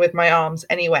motion with my arms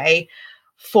anyway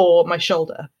for my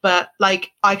shoulder. But,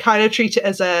 like, I kind of treat it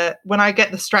as when I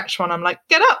get the stretch one, I'm like,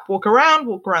 get up, walk around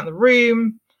the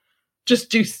room,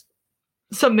 just do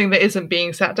something that isn't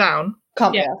being sat down.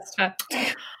 Yeah.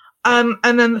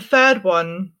 And then the third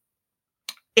one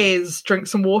is drink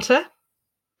some water,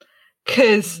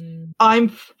 because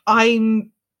I'm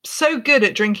so good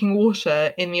at drinking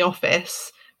water in the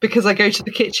office because I go to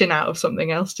the kitchen out of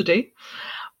something else to do.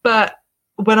 But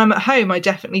when I'm at home, I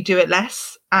definitely do it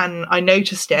less, and I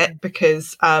noticed it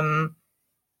because I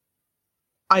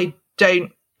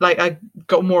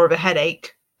got more of a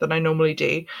headache than I normally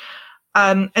do.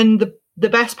 And the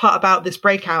best part about this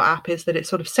Breakout app is that it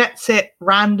sort of sets it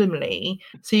randomly,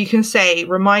 so you can say,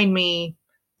 remind me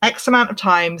X amount of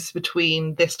times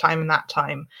between this time and that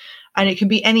time. And it can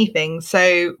be anything.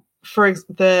 So for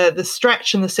the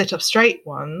stretch and the sit up straight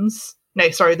ones,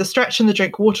 the stretch and the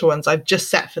drink water ones, I've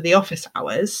just set for the office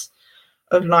hours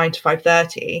of 9 to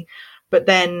 5:30. But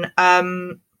then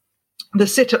the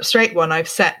sit up straight one I've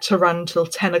set to run till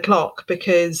 10 o'clock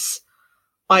because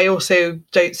I also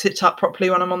don't sit up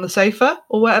properly when I'm on the sofa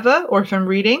or whatever, or if I'm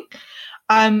reading.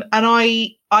 And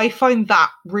I find that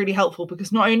really helpful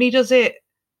because not only does it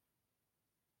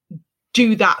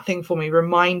do that thing for me,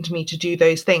 remind me to do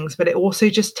those things, but it also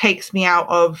just takes me out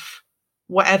of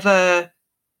whatever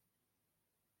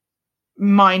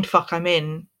mind fuck I'm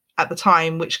in at the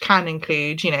time, which can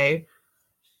include,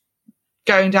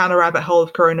 going down a rabbit hole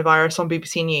of coronavirus on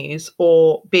BBC News,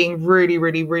 or being really,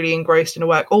 really, really engrossed in a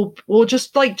work, or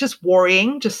just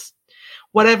worrying, just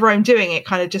whatever I'm doing, it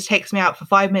kind of just takes me out for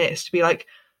 5 minutes to be like,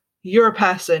 you're a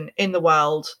person in the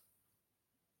world.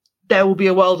 There will be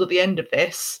a world at the end of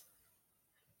this.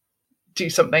 Do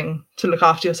something to look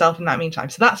after yourself in that meantime.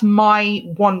 So that's my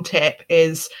one tip,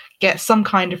 is get some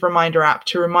kind of reminder app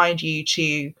to remind you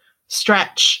to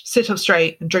stretch, sit up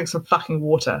straight, and drink some fucking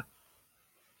water.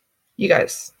 You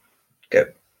guys, go.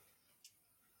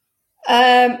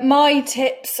 My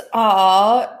tips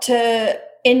are to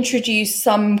introduce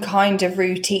some kind of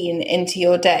routine into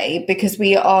your day, because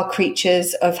we are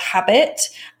creatures of habit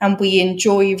and we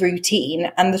enjoy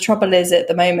routine. And the trouble is, at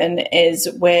the moment, is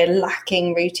we're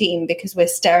lacking routine because we're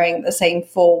staring at the same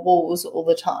 4 walls all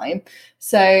the time.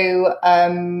 So,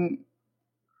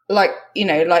 like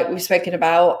we've spoken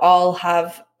about, I'll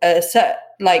have a set,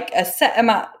 like a set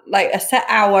amount, like a set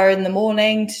hour in the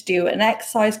morning to do an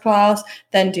exercise class,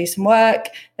 then do some work.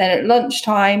 Then at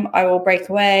lunchtime, I will break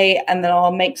away and then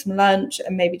I'll make some lunch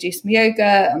and maybe do some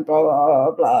yoga and blah, blah,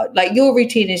 blah, blah. Like your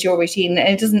routine is your routine, and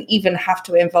it doesn't even have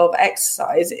to involve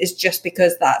exercise. It's just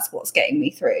because that's what's getting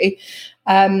me through.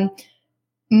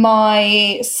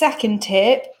 My second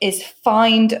tip is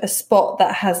find a spot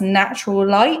that has natural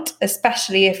light,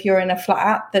 especially if you're in a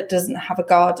flat that doesn't have a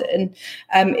garden.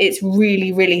 It's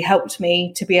really, really helped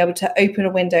me to be able to open a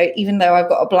window, even though I've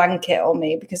got a blanket on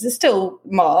me because it's still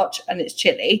March and it's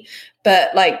chilly.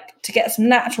 But like to get some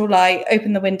natural light,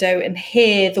 open the window and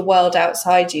hear the world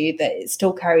outside you, that it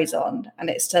still carries on and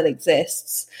it still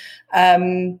exists.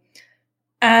 And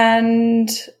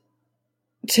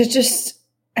to just...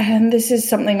 And this is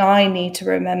something I need to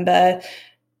remember.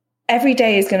 Every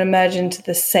day is going to merge into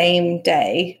the same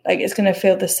day. Like it's going to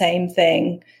feel the same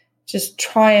thing. Just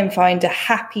try and find a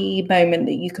happy moment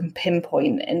that you can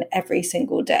pinpoint in every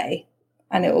single day,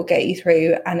 and it will get you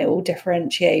through, and it will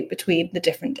differentiate between the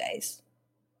different days.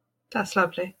 That's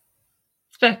lovely.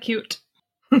 It's very cute.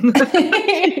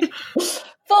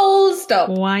 Full stop.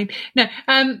 Wine. No.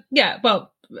 Yeah.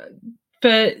 Well,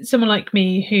 for someone like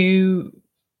me who,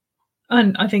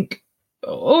 and I think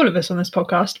all of us on this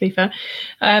podcast, to be fair,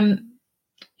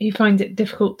 you find it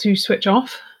difficult to switch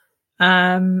off.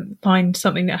 Find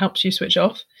something that helps you switch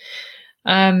off.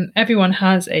 Everyone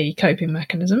has a coping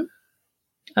mechanism,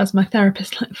 as my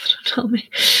therapist likes to tell me.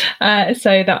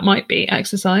 So that might be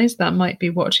exercise, that might be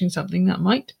watching something, that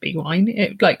might be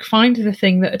wine. Find the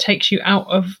thing that takes you out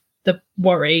of the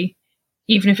worry,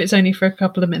 even if it's only for a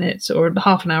couple of minutes or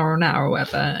half an hour or an hour or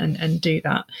whatever, and do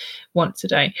that once a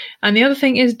day. And the other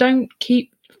thing is, don't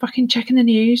keep fucking checking the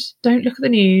news. Don't look at the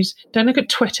news. Don't look at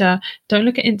Twitter. Don't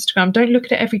look at Instagram. Don't look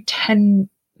at it every 10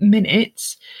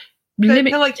 minutes. Don't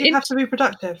feel like you have to be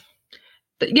productive.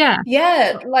 Yeah.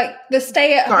 Yeah, like the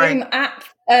stay at home app,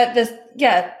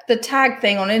 the tag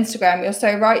thing on Instagram. You're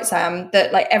so right, Sam,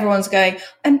 that like everyone's going,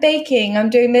 I'm baking, I'm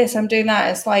doing this, I'm doing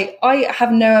that. It's like, I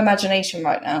have no imagination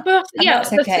right now. Well,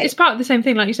 that's okay. It's part of the same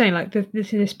thing, like you're saying, like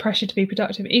this pressure to be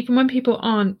productive. Even when people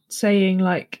aren't saying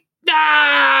like,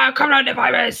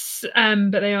 coronavirus,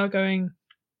 but they are going,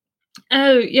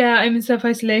 oh yeah, I'm in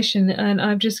self-isolation and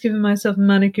I've just given myself a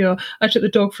manicure. I took the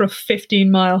dog for a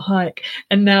 15-mile hike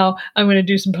and now I'm going to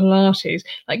do some Pilates.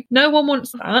 Like, no one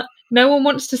wants that. No one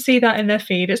wants to see that in their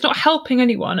feed. It's not helping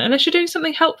anyone unless you're doing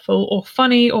something helpful or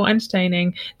funny or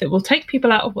entertaining that will take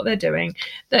people out of what they're doing.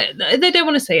 They don't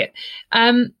want to see it.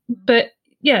 But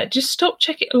yeah, just stop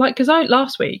checking. Like, because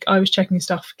last week I was checking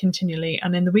stuff continually,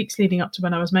 and in the weeks leading up to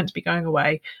when I was meant to be going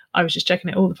away, I was just checking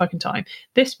it all the fucking time.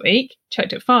 This week,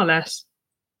 checked it far less,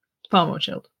 far more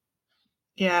chilled.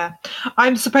 Yeah,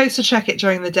 I'm supposed to check it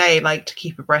during the day, like to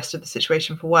keep abreast of the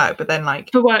situation for work. But then,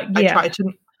 like for work,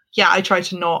 I try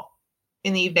to not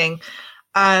in the evening.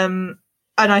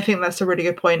 And I think that's a really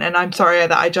good point. And I'm sorry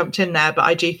that I jumped in there, but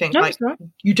I do think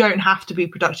you don't have to be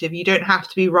productive. You don't have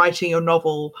to be writing your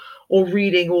novel or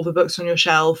reading all the books on your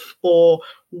shelf or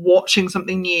watching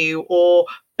something new or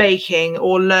baking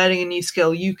or learning a new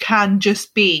skill. You can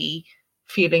just be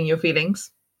feeling your feelings.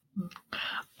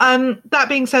 That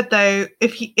being said, though,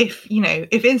 if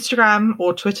Instagram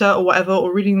or Twitter or whatever,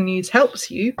 or reading the news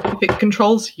helps you, if it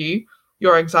controls you,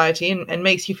 your anxiety and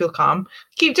makes you feel calm,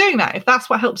 keep doing that. If that's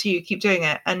what helps you, keep doing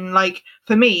it. And like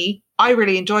for me, I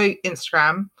really enjoy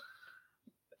Instagram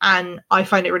and I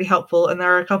find it really helpful. And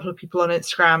there are a couple of people on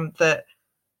Instagram that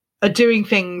are doing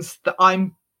things that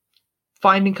I'm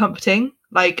finding comforting.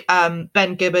 Like Ben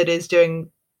Gibbard is doing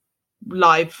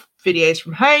live videos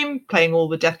from home, playing all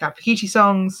the Death Cab for Cutie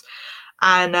songs.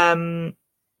 And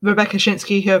Rebecca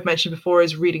Shinsky, who I've mentioned before,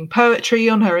 is reading poetry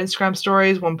on her Instagram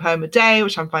stories, 1 poem a day,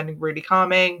 which I'm finding really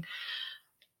calming.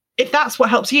 If that's what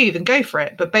helps you, then go for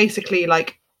it. But basically,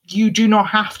 like, you do not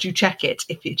have to check it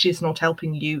if it is not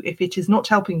helping you. If it is not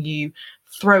helping you,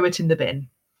 throw it in the bin.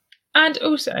 And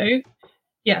also,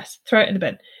 yes, throw it in the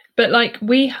bin. But like,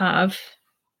 we have,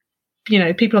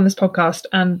 people on this podcast,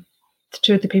 and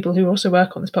two of the people who also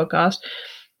work on this podcast,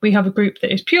 we have a group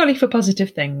that is purely for positive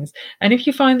things. And if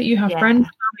you find that you have friends,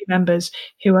 family members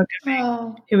who are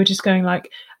just going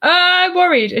like, I'm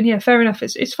worried. And yeah, fair enough.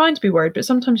 It's fine to be worried. But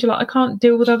sometimes you're like, I can't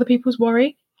deal with other people's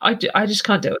worry. I just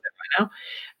can't deal with it right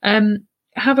now.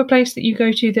 Have a place that you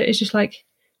go to that is just like,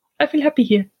 I feel happy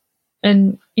here.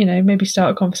 And, maybe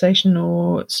start a conversation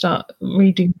or start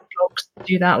reading blogs.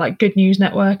 Do that. Like Good News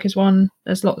Network is one.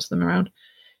 There's lots of them around.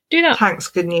 Do that. Thanks,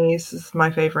 Good News is my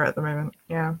favourite at the moment.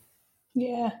 Yeah.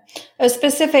 Yeah. A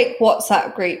specific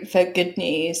WhatsApp group for Good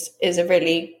News is a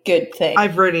really good thing.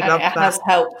 I've really loved that. Has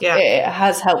helped. Yeah. It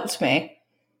has helped me.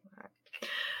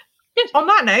 On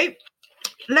that note,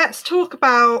 let's talk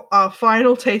about our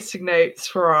final tasting notes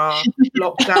for our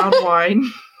lockdown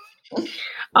wine.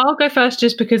 I'll go first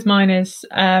just because mine is,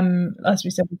 as we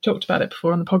said, we've talked about it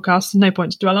before on the podcast, so no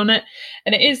point to dwell on it.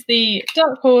 And it is the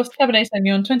Dark Horse Cabernet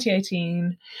Sauvignon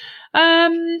 2018.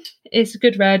 It's a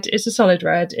good red. It's a solid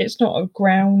red. It's not a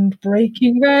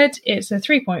groundbreaking red. It's a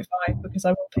 3.5 because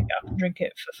I will pick it up and drink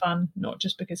it for fun, not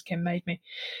just because Kim made me.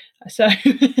 So,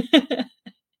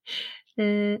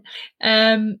 yeah,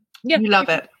 You love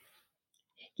it.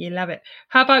 You love it.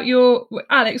 How about your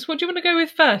Alex? What do you want to go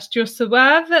with first? Your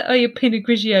Sauve or your Pinot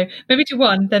Grigio? Maybe do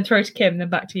one, then throw to Kim, then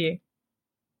back to you.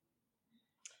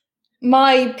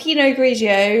 My Pinot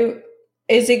Grigio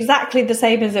is exactly the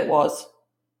same as it was.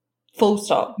 Full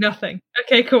stop. Nothing.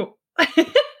 Okay, cool.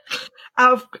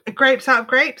 Out of grapes.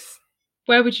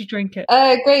 Where would you drink it?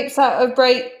 Grapes out of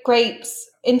grapes.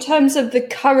 In terms of the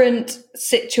current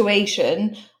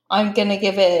situation, I'm going to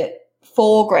give it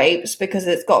 4 grapes because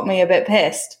it's got me a bit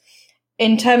pissed.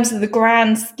 In terms of the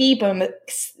grand scheme of...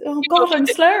 Oh, God, I'm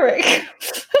slurring.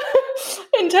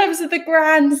 In terms of the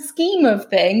grand scheme of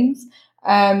things,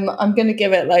 I'm going to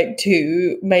give it like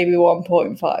 2, maybe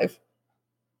 1.5.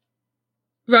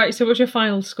 Right, so what's your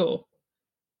final score?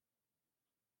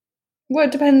 Well,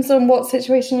 it depends on what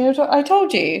situation you're talking. I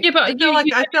told you. Yeah, but I feel like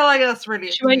that's really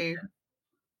a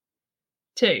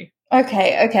 2. Okay.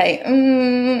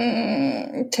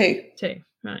 2. 2,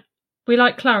 right. We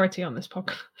like clarity on this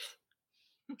podcast.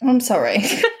 I'm sorry.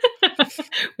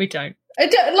 We don't. I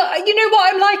don't. You know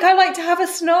what I'm like? I like to have a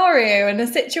scenario and a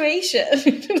situation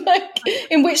like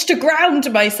in which to ground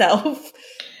myself.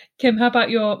 Kim, how about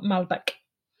your Malbec?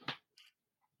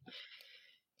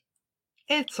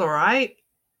 It's all right.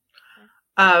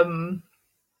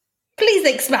 Please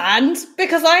expand,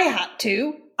 because I had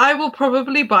to. I will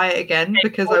probably buy it again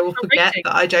because I will forget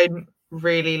that I don't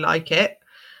really like it,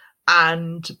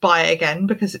 and buy it again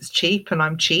because it's cheap and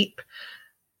I'm cheap.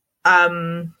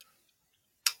 On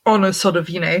a sort of,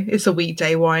 it's a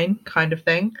weekday wine kind of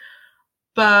thing.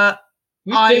 But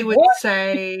I would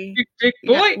say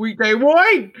weekday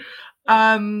wine.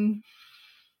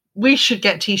 We should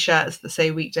get t-shirts that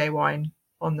say weekday wine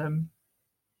on them.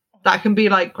 That can be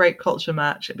like Grape Culture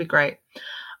merch. It'd be great.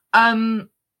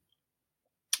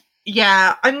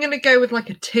 Yeah, I'm going to go with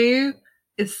like a 2.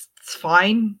 It's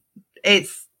fine.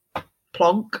 It's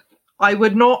plonk. I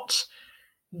would not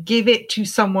give it to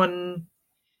someone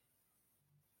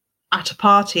at a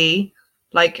party,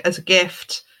 like as a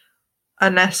gift,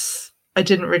 unless I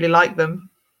didn't really like them.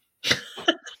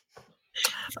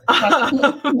 But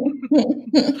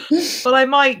I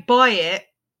might buy it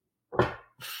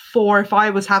for if I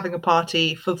was having a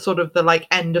party for sort of the like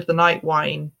end of the night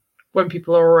wine when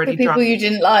people are already people drunk. You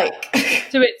didn't like.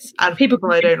 So it's and people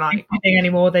I don't like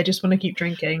anymore. They just want to keep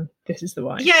drinking. This is the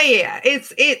wine. Yeah.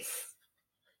 It's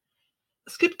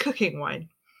good cooking wine.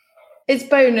 It's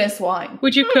bonus wine.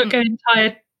 Would you cook an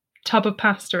entire tub of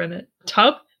pasta in it?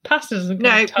 Tub? Pasta doesn't.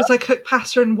 No, because I cook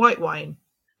pasta in white wine.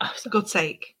 Oh, for God's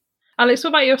sake. Alex, what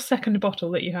about your second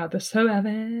bottle that you had? The Sauve?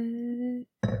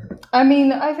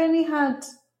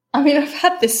 I've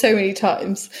had this so many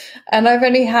times, and I've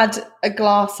only had a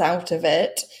glass out of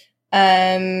it.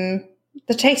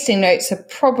 The tasting notes are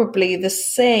probably the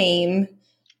same.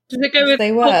 Does it go with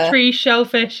poultry,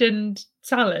 shellfish, and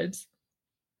salads?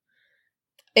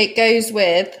 It goes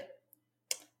with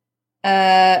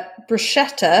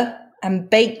bruschetta and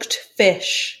baked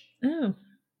fish. Oh.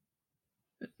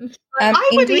 I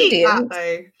would eat that,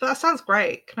 though. That sounds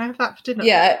great. Can I have that for dinner?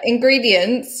 Yeah,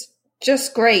 ingredients,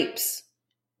 just grapes.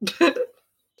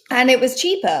 And it was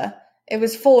cheaper. It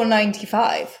was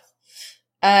 $4.95.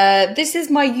 This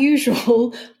is my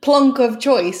usual plonk of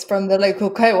choice from the local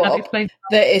co-op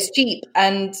that is cheap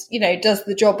and, does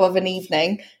the job of an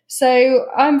evening. So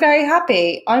I'm very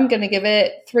happy. I'm going to give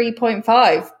it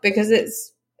 3.5 because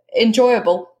it's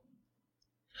enjoyable.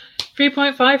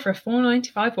 3.5 for a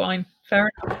 $4.95 wine.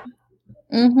 Fair enough.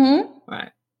 Mm-hmm.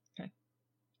 Right. Okay.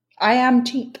 I am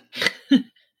cheap.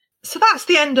 So that's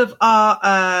the end of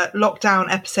our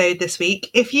lockdown episode this week.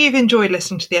 If you've enjoyed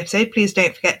listening to the episode, please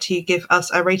don't forget to give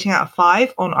us a rating out of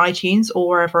 5 on iTunes or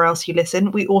wherever else you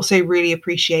listen. We also really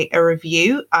appreciate a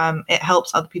review. It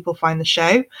helps other people find the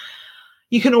show.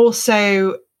 You can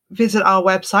also visit our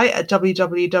website at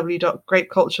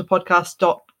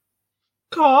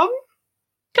www.grapeculturepodcast.com.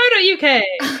 Co.uk.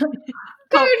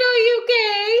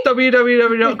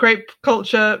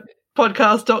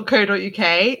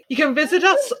 www.grapeculturepodcast.co.uk. You can visit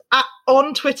us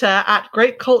on Twitter at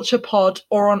Grape Culture Pod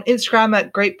or on Instagram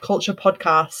at Grape Culture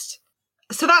Podcast.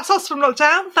 So that's us from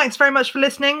lockdown. Thanks very much for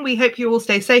listening. We hope you all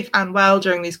stay safe and well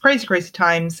during these crazy, crazy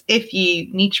times. If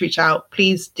you need to reach out,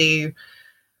 please do.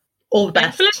 All the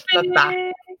best. Love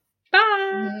that.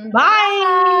 Bye. Bye.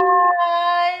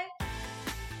 Bye.